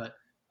County, but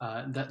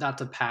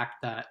that's a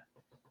pack that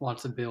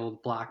wants to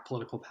build Black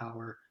political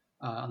power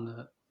on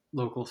the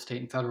local, state,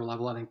 and federal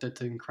level. I think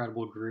that's an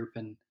incredible group,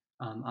 and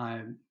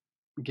I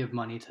give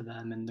money to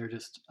them, and they're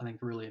just, I think,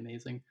 really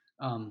amazing.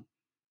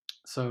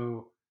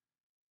 So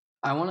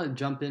I want to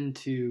jump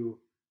into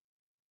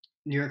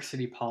New York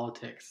City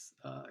politics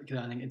because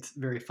I think it's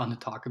very fun to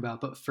talk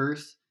about. But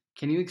first,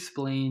 can you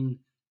explain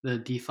the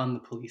defund the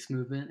police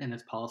movement and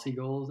its policy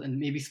goals, and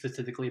maybe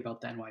specifically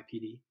about the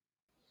NYPD?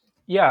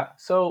 Yeah.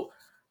 So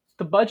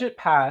the budget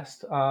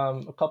passed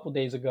a couple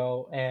days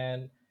ago,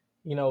 and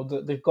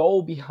the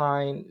goal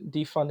behind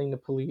defunding the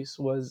police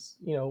was,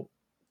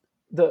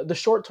 the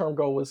short term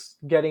goal was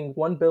getting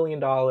 $1 billion,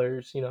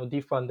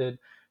 defunded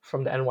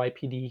from the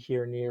NYPD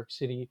here in New York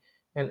City,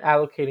 and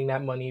allocating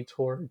that money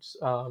towards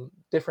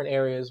different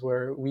areas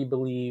where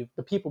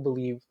the people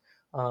believe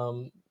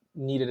um,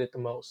 needed it the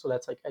most. So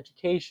that's like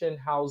education,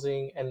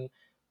 housing, and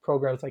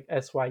programs like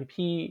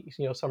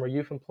SYP, summer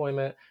youth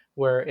employment,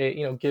 where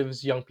it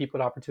gives young people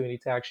the opportunity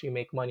to actually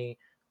make money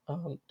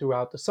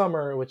throughout the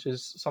summer, which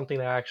is something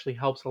that actually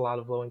helps a lot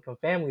of low income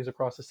families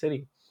across the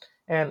city.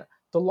 And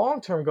the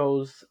long term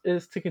goals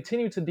is to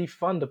continue to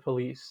defund the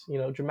police,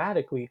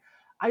 dramatically.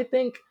 I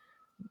think,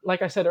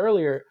 like I said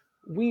earlier,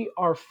 we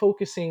are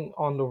focusing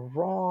on the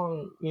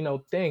wrong,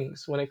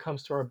 things when it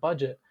comes to our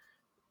budget.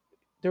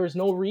 There is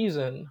no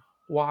reason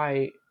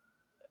why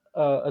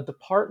a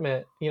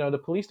department,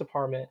 the police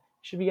department,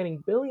 should be getting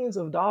billions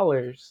of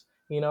dollars,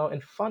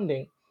 in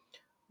funding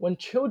when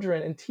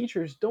children and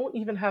teachers don't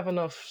even have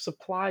enough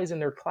supplies in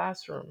their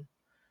classroom,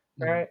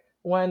 Mhm. right?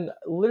 When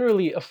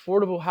literally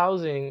affordable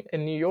housing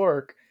in New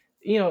York,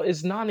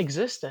 is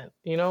non-existent.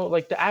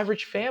 Like the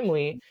average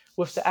family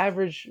with the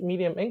average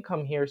medium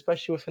income here,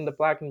 especially within the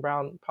black and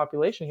brown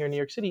population here in New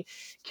York City,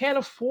 can't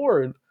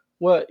afford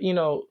what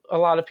a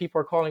lot of people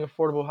are calling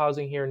affordable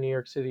housing here in New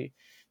York City.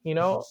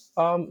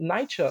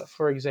 NYCHA,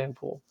 for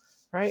example,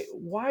 right?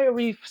 Why are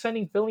we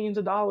sending billions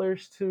of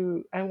dollars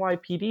to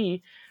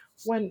NYPD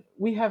when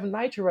we have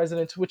NYCHA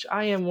residents, which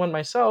I am one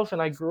myself,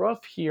 and I grew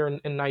up here in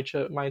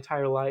NYCHA my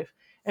entire life,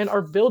 and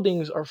our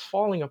buildings are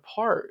falling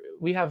apart.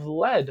 We have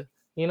lead,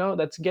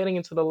 that's getting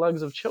into the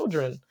lungs of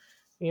children,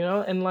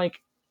 and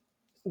like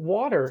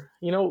water.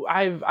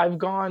 I've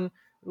gone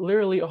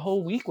literally a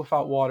whole week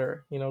without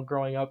water,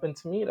 growing up, and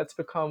to me that's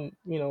become,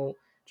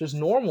 just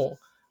normal.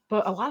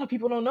 But a lot of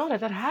people don't know that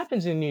that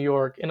happens in New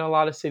York and a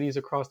lot of cities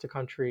across the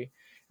country,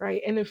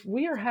 right? And if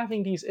we are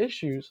having these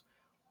issues,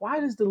 why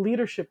does the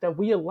leadership that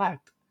we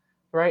elect,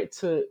 right,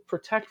 to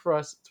protect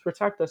us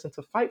and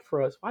to fight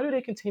for us, why do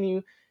they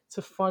continue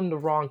to fund the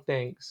wrong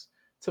things,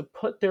 to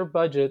put their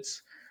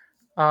budgets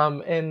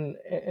in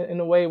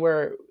a way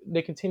where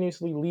they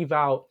continuously leave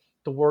out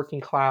the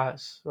working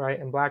class, right,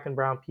 and black and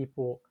brown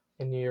people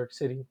in New York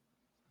City?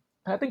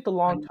 I think the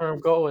long term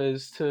goal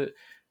is to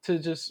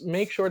just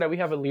make sure that we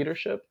have a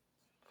leadership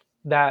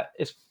that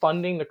is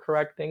funding the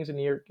correct things in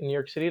New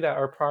York City, that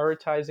are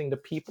prioritizing the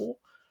people,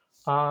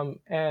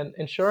 and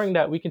ensuring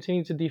that we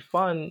continue to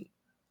defund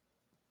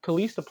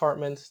police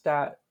departments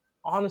that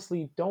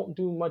honestly don't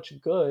do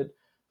much good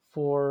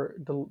for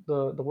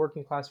the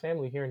working class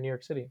family here in New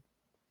York City.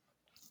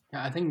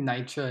 Yeah, I think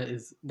NYCHA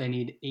is they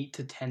need $8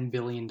 to $10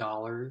 billion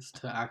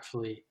to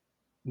actually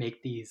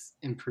make these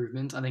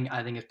improvements. I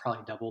think it's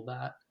probably double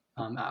that.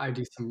 I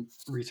do some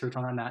research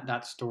on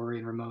that story,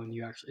 and Ramon,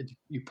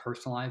 you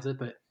personalize it,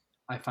 but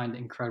I find it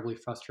incredibly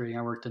frustrating.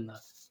 I worked in the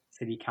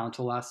city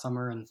council last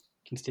summer, and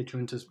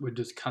constituents would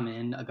just come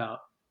in about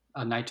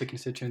NYCHA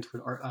constituents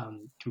would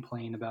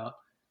complain about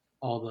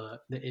all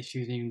the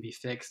issues needing to be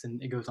fixed,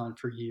 and it goes on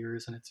for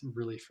years, and it's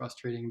really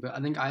frustrating. But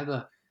I think I have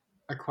a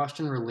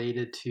question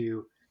related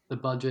to the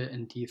budget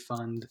and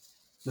defund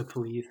the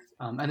police.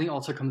 I think it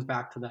also comes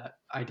back to that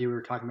idea we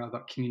were talking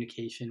about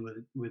communication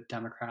with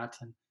Democrats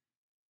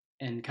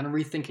and kind of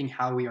rethinking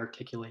how we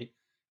articulate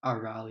our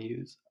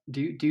values.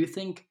 Do you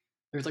think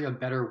there's like a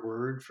better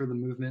word for the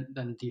movement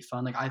than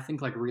defund? Like I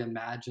think like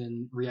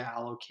reimagine,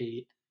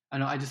 reallocate. I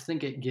know I just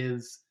think it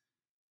gives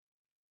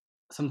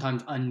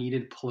sometimes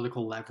unneeded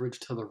political leverage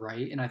to the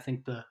right. And I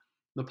think the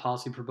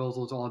policy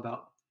proposal is all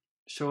about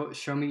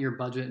show me your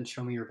budget and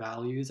show me your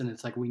values. And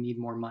it's like we need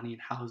more money in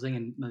housing,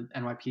 and the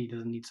NYPD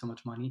doesn't need so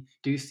much money.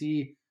 Do you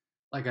see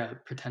like a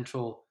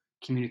potential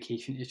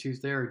communication issues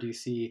there, or do you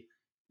see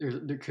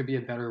there could be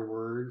a better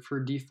word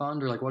for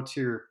defund, or like what's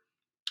your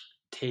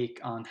take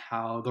on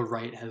how the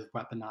right has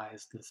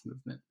weaponized this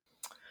movement?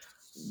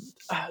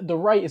 The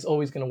right is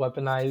always going to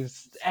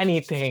weaponize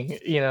anything,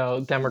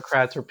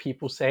 Democrats or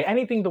people say,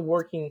 anything the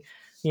working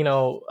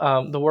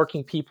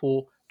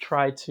people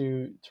try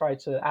to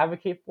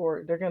advocate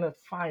for. They're going to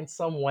find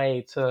some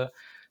way to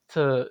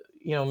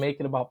make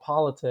it about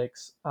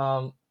politics.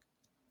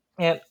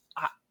 And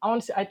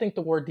honestly, I think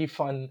the word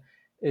defund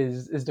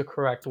is the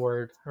correct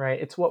word, right?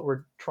 It's what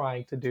we're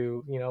trying to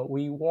do.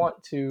 We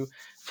want to,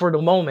 for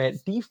the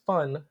moment,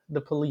 defund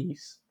the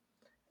police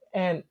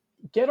and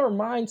get our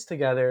minds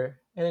together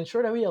and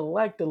ensure that we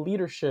elect the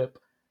leadership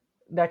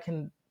that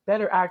can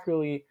better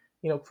accurately,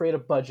 create a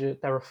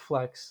budget that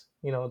reflects,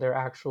 their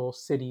actual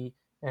city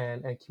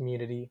and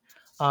community.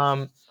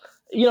 Um,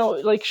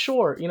 like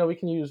sure, we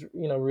can use,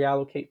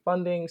 reallocate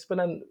fundings, but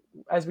then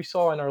as we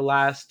saw in our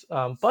last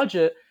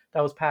budget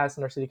that was passed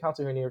in our city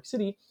council here in New York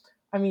City,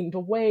 I mean, the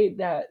way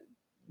that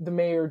the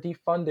mayor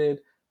defunded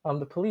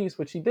the police,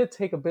 which he did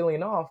take $1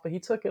 billion off, but he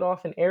took it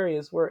off in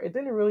areas where it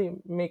didn't really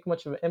make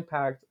much of an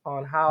impact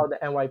on how the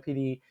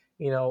NYPD,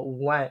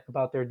 went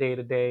about their day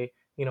to day,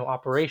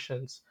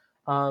 operations.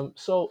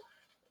 So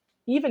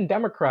even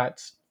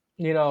Democrats,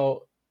 you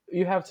know,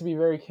 you have to be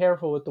very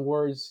careful with the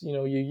words,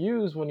 you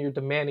use when you're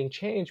demanding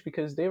change,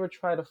 because they would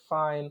try to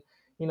find,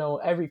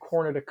 every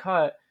corner to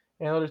cut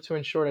in order to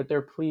ensure that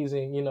they're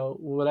pleasing,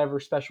 whatever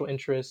special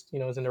interest,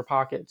 is in their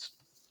pockets.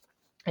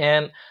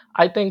 And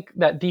I think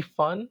that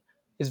defund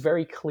is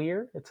very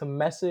clear. It's a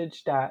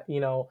message that,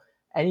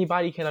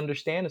 anybody can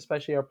understand,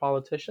 especially our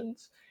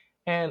politicians.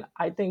 And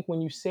I think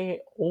when you say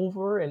it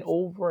over and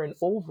over and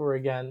over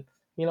again,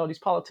 these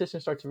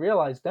politicians start to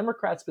realize,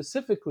 Democrats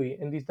specifically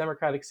in these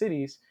democratic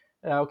cities,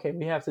 okay,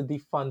 we have to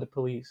defund the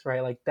police,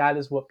 right? Like, that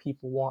is what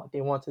people want.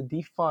 They want to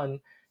defund,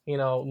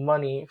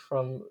 money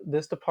from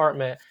this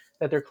department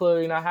that they're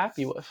clearly not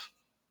happy with.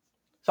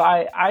 So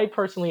I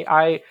personally,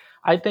 I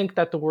think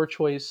that the word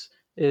choice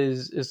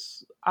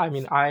is I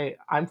mean,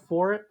 I'm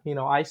for it.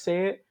 I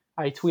say it,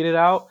 I tweet it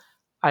out.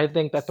 I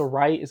think that the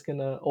right is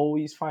gonna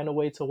always find a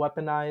way to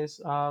weaponize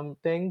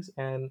things,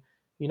 and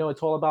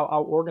it's all about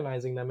out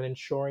organizing them and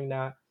ensuring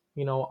that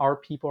our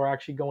people are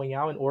actually going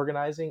out and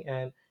organizing,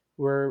 and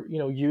we're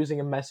using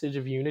a message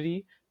of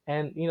unity,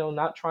 and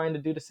not trying to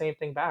do the same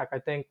thing back. I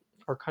think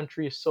our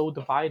country is so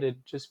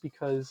divided just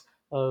because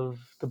of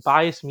the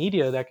biased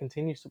media that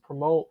continues to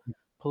promote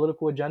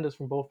political agendas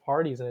from both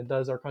parties, and it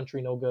does our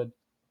country no good.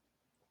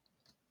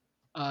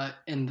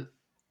 And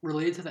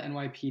related to the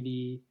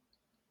NYPD,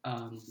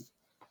 um,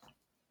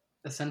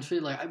 essentially,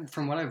 like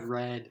from what I've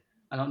read,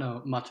 I don't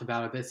know much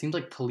about it, but it seems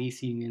like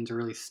police unions are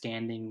really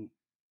standing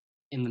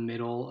in the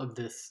middle of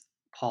this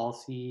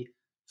policy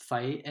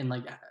fight. And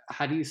like,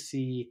 how do you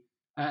see?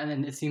 And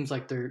then it seems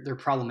like they're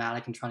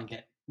problematic and trying to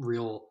get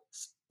real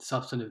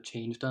substantive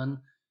change done.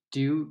 Do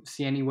you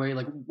see any way?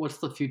 Like, what's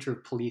the future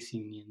of police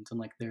unions and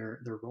like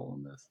their role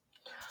in this?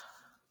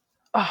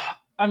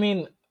 I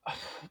mean,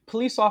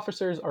 police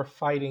officers are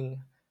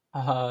fighting,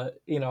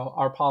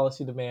 our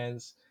policy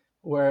demands,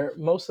 where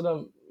most of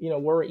them,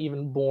 weren't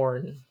even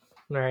born,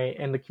 right,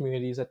 in the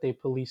communities that they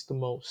police the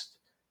most,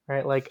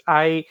 right? Like,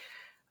 a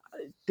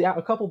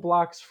couple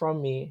blocks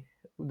from me,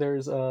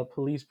 there's a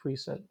police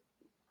precinct.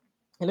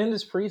 And in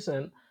this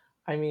precinct,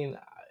 I mean,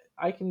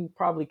 I can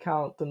probably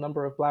count the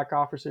number of black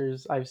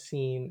officers I've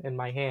seen in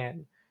my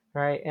hand,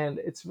 right? And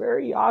it's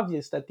very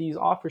obvious that these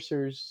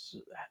officers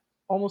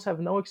almost have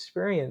no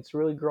experience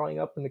really growing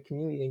up in the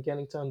community and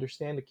getting to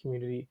understand the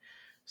community.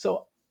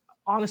 So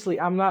honestly,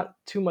 I'm not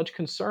too much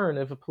concerned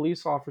if a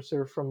police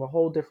officer from a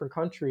whole different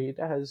country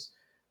that has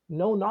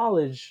no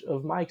knowledge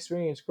of my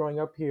experience growing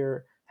up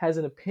here has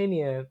an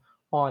opinion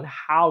on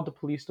how the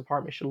police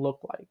department should look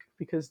like,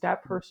 because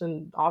that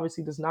person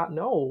obviously does not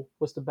know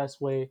what's the best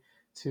way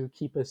to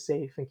keep us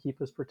safe and keep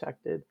us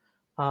protected.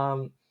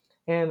 Um,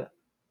 and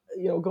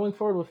going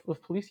forward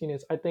with police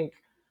unions, I think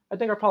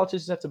our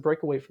politicians have to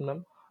break away from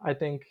them. I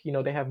think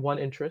they have one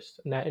interest,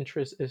 and that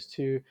interest is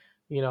to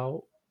you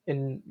know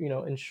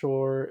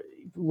ensure,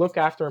 look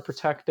after and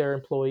protect their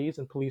employees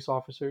and police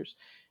officers.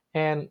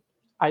 And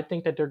I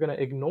think that they're going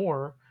to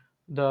ignore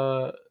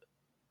the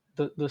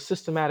the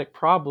systematic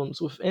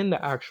problems within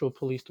the actual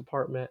police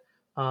department,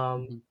 um,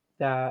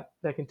 Mm-hmm.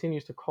 that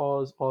continues to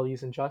cause all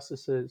these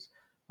injustices.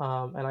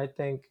 And I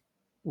think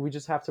we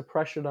just have to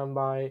pressure them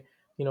by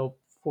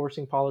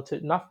forcing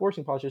not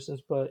forcing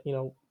politicians, but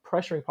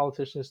pressuring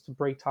politicians to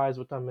break ties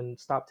with them and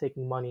stop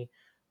taking money,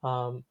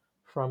 um,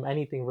 from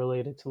anything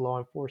related to law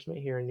enforcement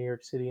here in New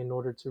York City, in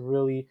order to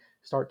really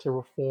start to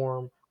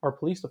reform our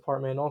police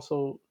department, and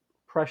also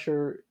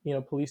pressure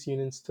police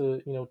unions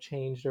to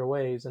change their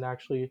ways and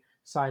actually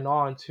sign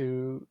on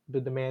to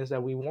the demands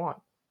that we want.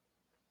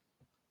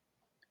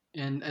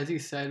 And as you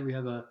said, we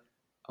have a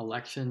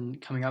election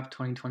coming up,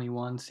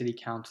 2021, city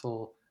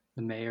council,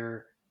 the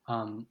mayor.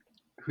 Um,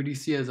 who do you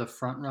see as a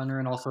front runner?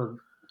 And also,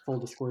 full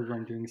disclosure,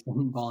 I'm doing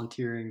some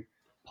volunteering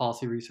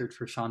policy research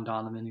for Sean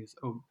Donovan, who's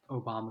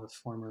Obama's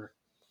former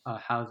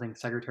housing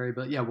secretary.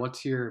 But yeah,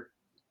 what's your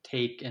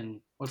take and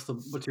what's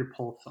your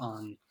pulse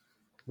on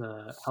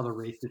the how the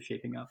race is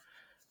shaping up?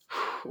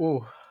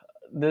 Ooh,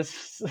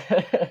 this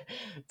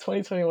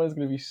 2021 is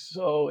going to be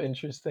so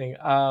interesting.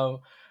 I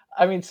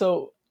mean,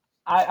 so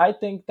I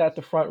think that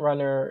the front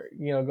runner,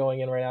 going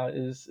in right now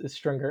is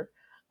Stringer.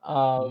 Um,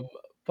 Mhm.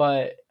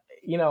 but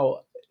you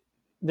know,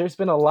 there's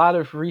been a lot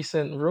of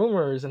recent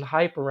rumors and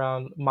hype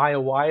around Maya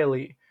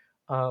Wiley,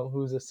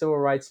 who's a civil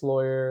rights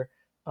lawyer.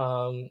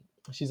 Um,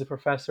 she's a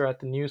professor at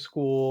the New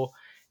School,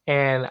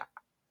 and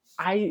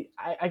I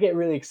get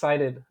really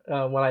excited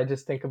when I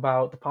just think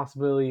about the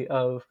possibility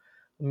of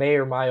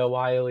Mayor Maya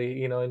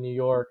Wiley, in New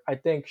York. I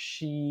think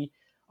she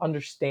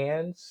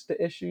understands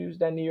the issues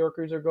that New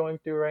Yorkers are going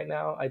through right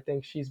now. I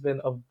think she's been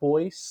a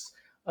voice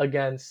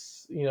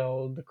against,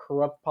 the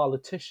corrupt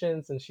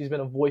politicians, and she's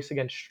been a voice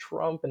against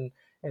Trump and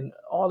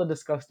all the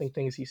disgusting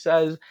things he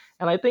says.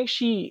 And I think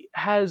she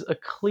has a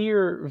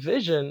clear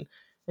vision,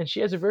 and she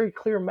has a very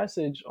clear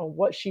message on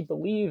what she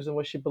believes, and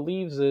what she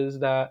believes is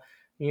that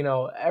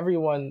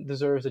everyone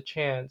deserves a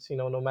chance,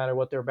 no matter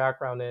what their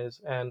background is.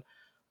 And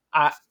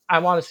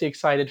I'm honestly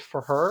excited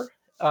for her,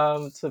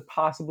 to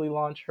possibly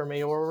launch her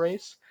mayoral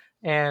race.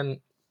 And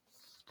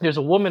There's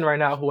a woman right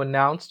now who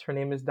announced her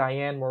name is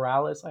Diane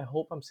Morales. I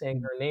hope I'm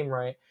saying her name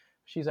right.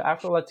 She's an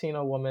Afro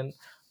Latino woman,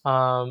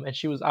 and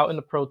she was out in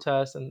the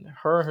protest, and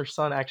her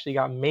son actually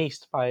got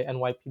maced by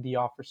NYPD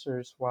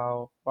officers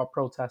while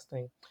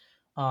protesting.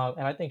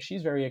 And I think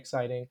she's very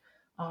exciting.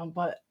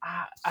 But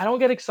I don't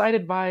get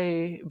excited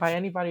by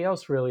anybody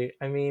else really.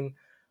 I mean,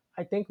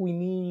 I think we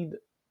need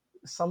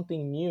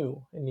something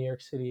new in New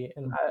York City.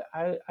 And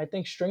I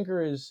think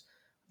Stringer is,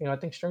 I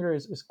think Stringer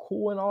is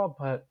cool and all,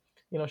 but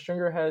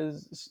Stringer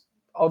has,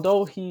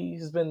 although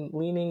he's been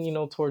leaning,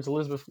 towards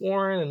Elizabeth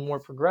Warren and more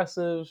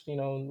progressives,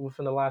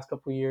 within the last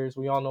couple of years,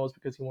 we all know it's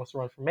because he wants to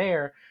run for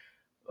mayor.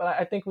 But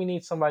I think we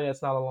need somebody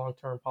that's not a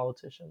long-term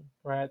politician,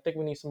 right? I think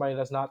we need somebody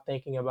that's not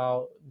thinking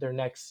about their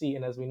next seat.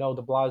 And as we know,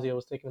 De Blasio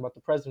was thinking about the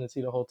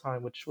presidency the whole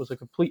time, which was a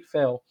complete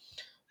fail.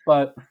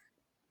 But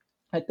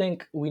I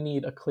think we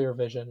need a clear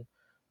vision.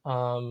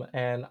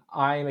 And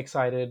I'm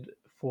excited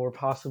for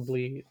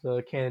possibly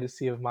the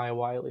candidacy of Maya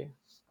Wiley.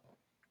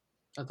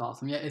 That's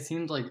awesome. Yeah, it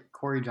seems like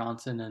Corey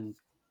Johnson and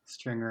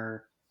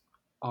Stringer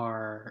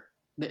are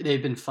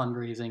they've been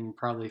fundraising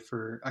probably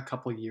for a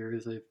couple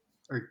years. They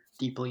are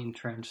deeply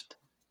entrenched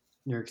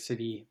New York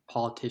City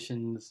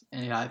politicians,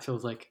 and yeah, it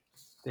feels like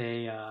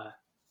they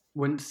we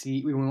wouldn't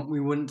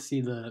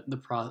see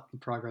the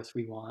progress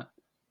we want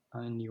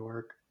in New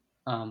York.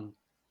 Um,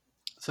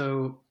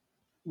 so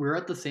we're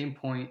at the same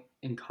point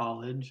in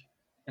college,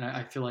 and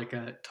I feel like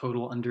a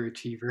total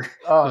underachiever.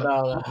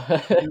 Oh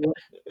But no, no.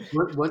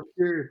 what's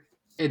your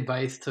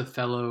advice to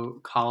fellow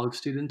college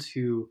students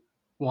who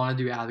want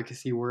to do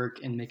advocacy work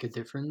and make a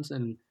difference?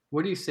 And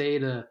what do you say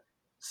to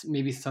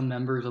maybe some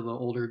members of the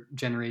older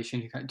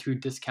generation who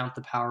discount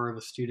the power of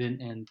a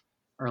student and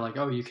are like,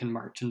 oh, you can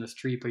march in the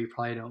street, but you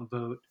probably don't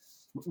vote?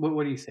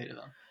 What do you say to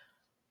them?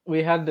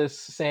 We had this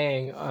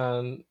saying.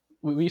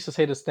 We used to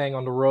say this thing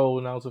on the road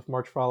when I was with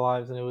March for Our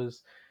Lives, and it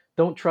was,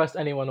 "Don't trust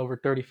anyone over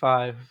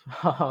 35."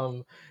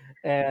 um,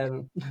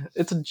 and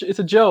it's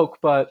a joke,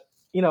 but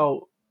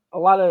a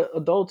lot of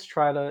adults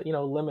try to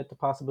limit the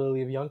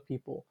possibility of young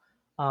people.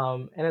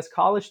 And as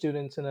college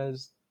students, and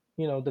as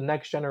the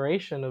next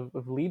generation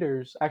of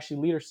leaders, actually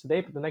leaders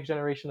today, but the next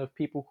generation of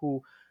people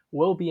who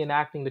will be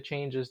enacting the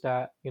changes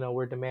that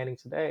we're demanding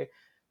today,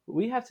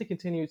 we have to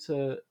continue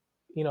to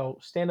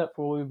stand up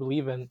for what we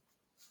believe in.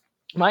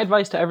 My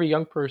advice to every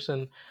young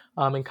person,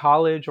 in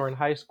college or in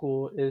high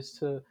school, is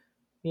to,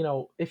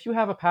 if you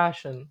have a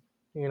passion,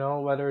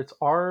 whether it's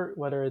art,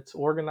 whether it's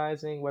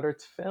organizing, whether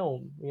it's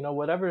film,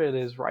 whatever it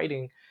is,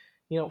 writing,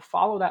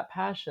 follow that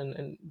passion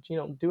and,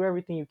 do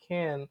everything you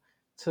can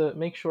to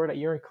make sure that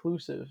you're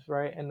inclusive,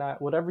 right? And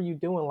that whatever you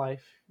do in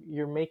life,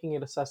 you're making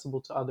it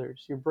accessible to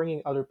others. You're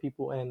bringing other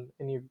people in,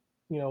 and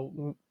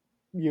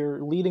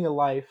you're leading a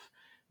life,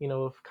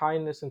 of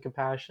kindness and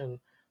compassion.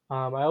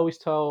 I always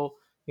tell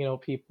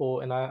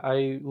people, and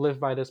I live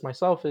by this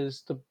myself,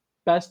 is the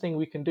best thing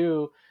we can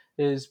do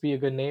is be a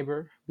good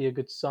neighbor, be a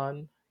good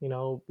son,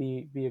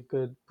 be a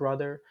good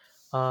brother,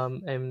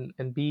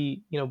 and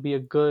be be a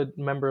good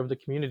member of the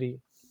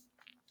community.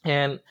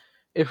 And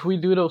if we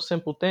do those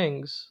simple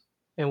things,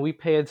 and we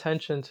pay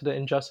attention to the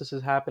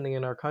injustices happening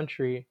in our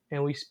country,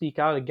 and we speak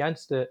out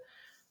against it,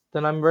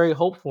 then I'm very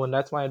hopeful, and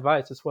that's my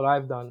advice. It's what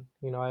I've done.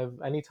 I've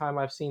anytime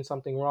I've seen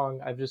something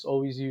wrong, I've just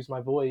always used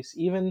my voice.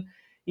 Even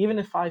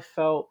if I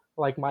felt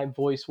like my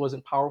voice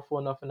wasn't powerful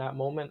enough in that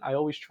moment, I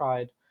always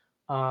tried.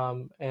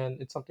 And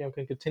it's something I'm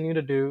going to continue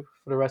to do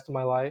for the rest of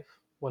my life.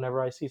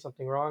 Whenever I see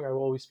something wrong, I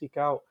will always speak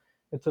out.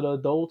 And to the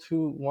adults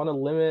who want to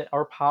limit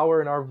our power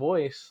and our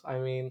voice, I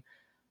mean,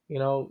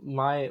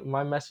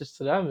 my message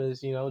to them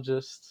is,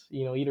 just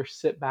either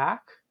sit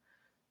back,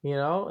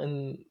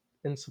 and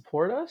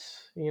support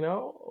us,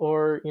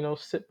 or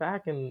sit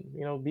back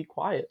and be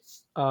quiet.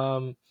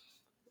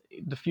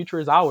 The future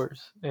is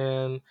ours,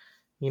 and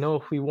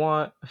if we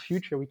want a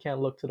future, we can't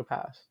look to the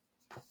past.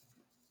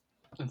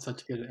 That's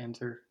such a good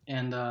answer.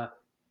 And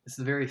this is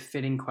a very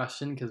fitting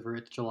question because we're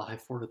at July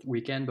 4th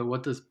weekend. But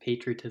what does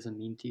patriotism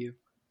mean to you?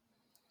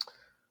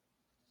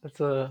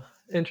 That's a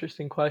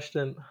interesting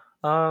question.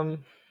 I've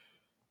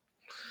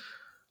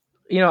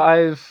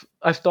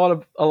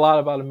thought a lot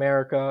about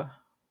America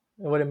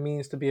and what it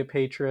means to be a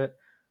patriot,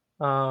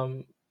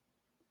 um,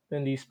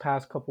 in these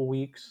past couple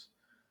weeks.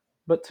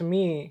 But to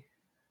me,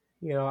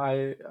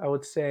 I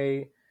would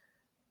say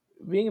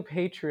being a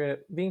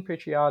patriot, being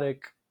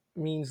patriotic,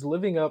 means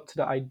living up to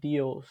the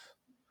ideals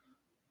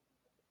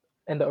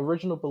and the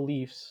original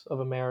beliefs of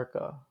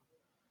America.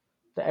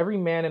 That every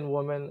man and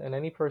woman and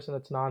any person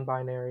that's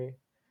non-binary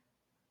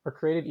are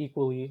created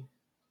equally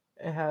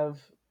and have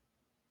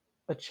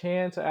a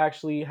chance at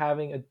actually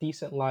having a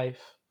decent life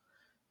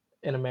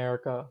in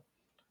America.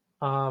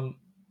 Um,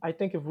 I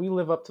think if we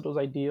live up to those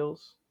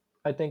ideals,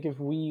 I think if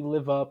we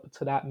live up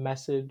to that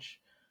message,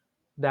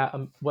 that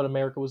what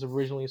America was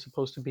originally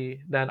supposed to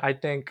be, then I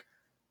think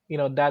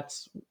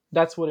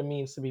that's what it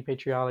means to be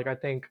patriotic. I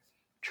think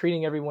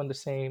treating everyone the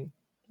same,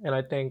 and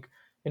I think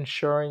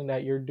ensuring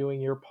that you're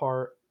doing your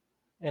part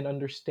and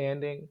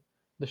understanding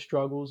the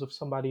struggles of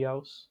somebody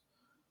else.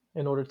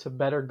 in order to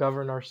better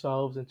govern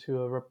ourselves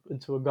into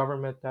a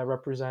government that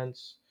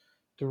represents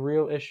the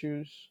real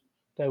issues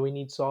that we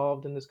need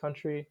solved in this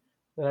country,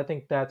 then I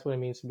think that's what it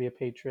means to be a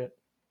patriot.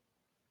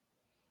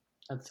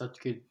 That's such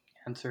a good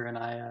answer, and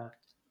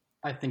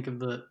I think of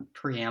the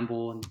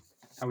preamble and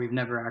how we've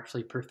never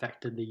actually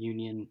perfected the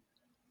union.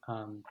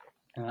 And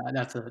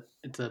it's a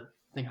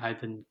thing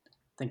I've been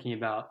thinking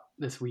about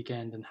this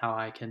weekend and how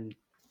I can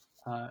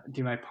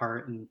do my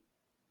part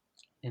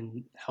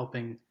in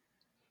helping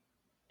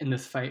in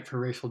this fight for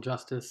racial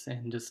justice,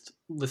 and just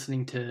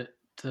listening to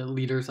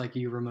leaders like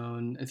you,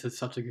 Ramon. It's just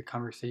such a good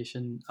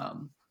conversation.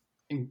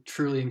 And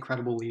truly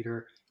incredible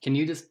leader. Can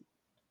you just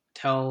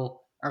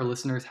tell our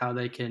listeners how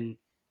they can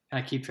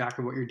kind of keep track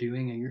of what you're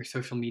doing and your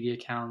social media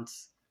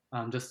accounts?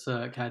 Just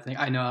to kind of think,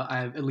 I know I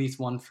have at least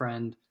one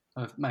friend,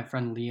 my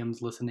friend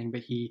Liam's listening,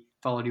 but he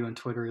followed you on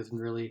Twitter, and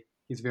really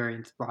he's very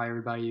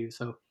inspired by you.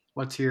 So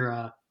what's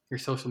your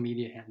social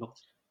media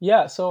handles?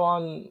 Yeah,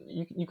 so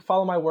you can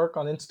follow my work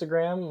on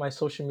Instagram. My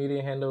social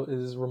media handle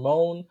is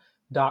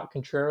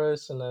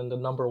Ramon.Contreras and then the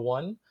number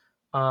one.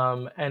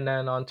 And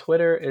then on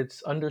Twitter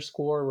it's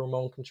underscore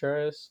Ramon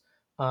Contreras.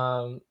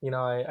 I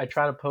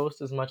try to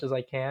post as much as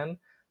I can.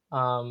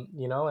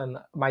 And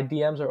my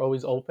DMs are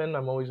always open.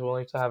 I'm always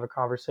willing to have a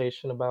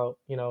conversation about,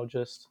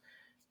 just,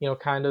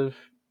 kind of,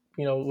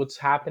 what's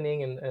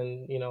happening,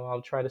 and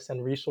I'll try to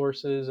send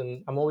resources,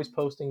 and I'm always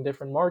posting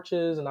different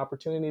marches and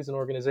opportunities and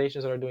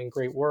organizations that are doing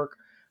great work.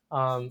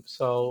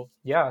 So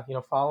yeah,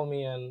 follow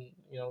me, and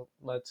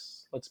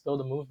let's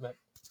build a movement.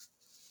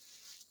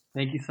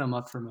 Thank you so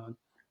much, Ramon.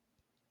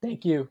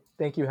 Thank you,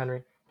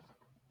 Henry.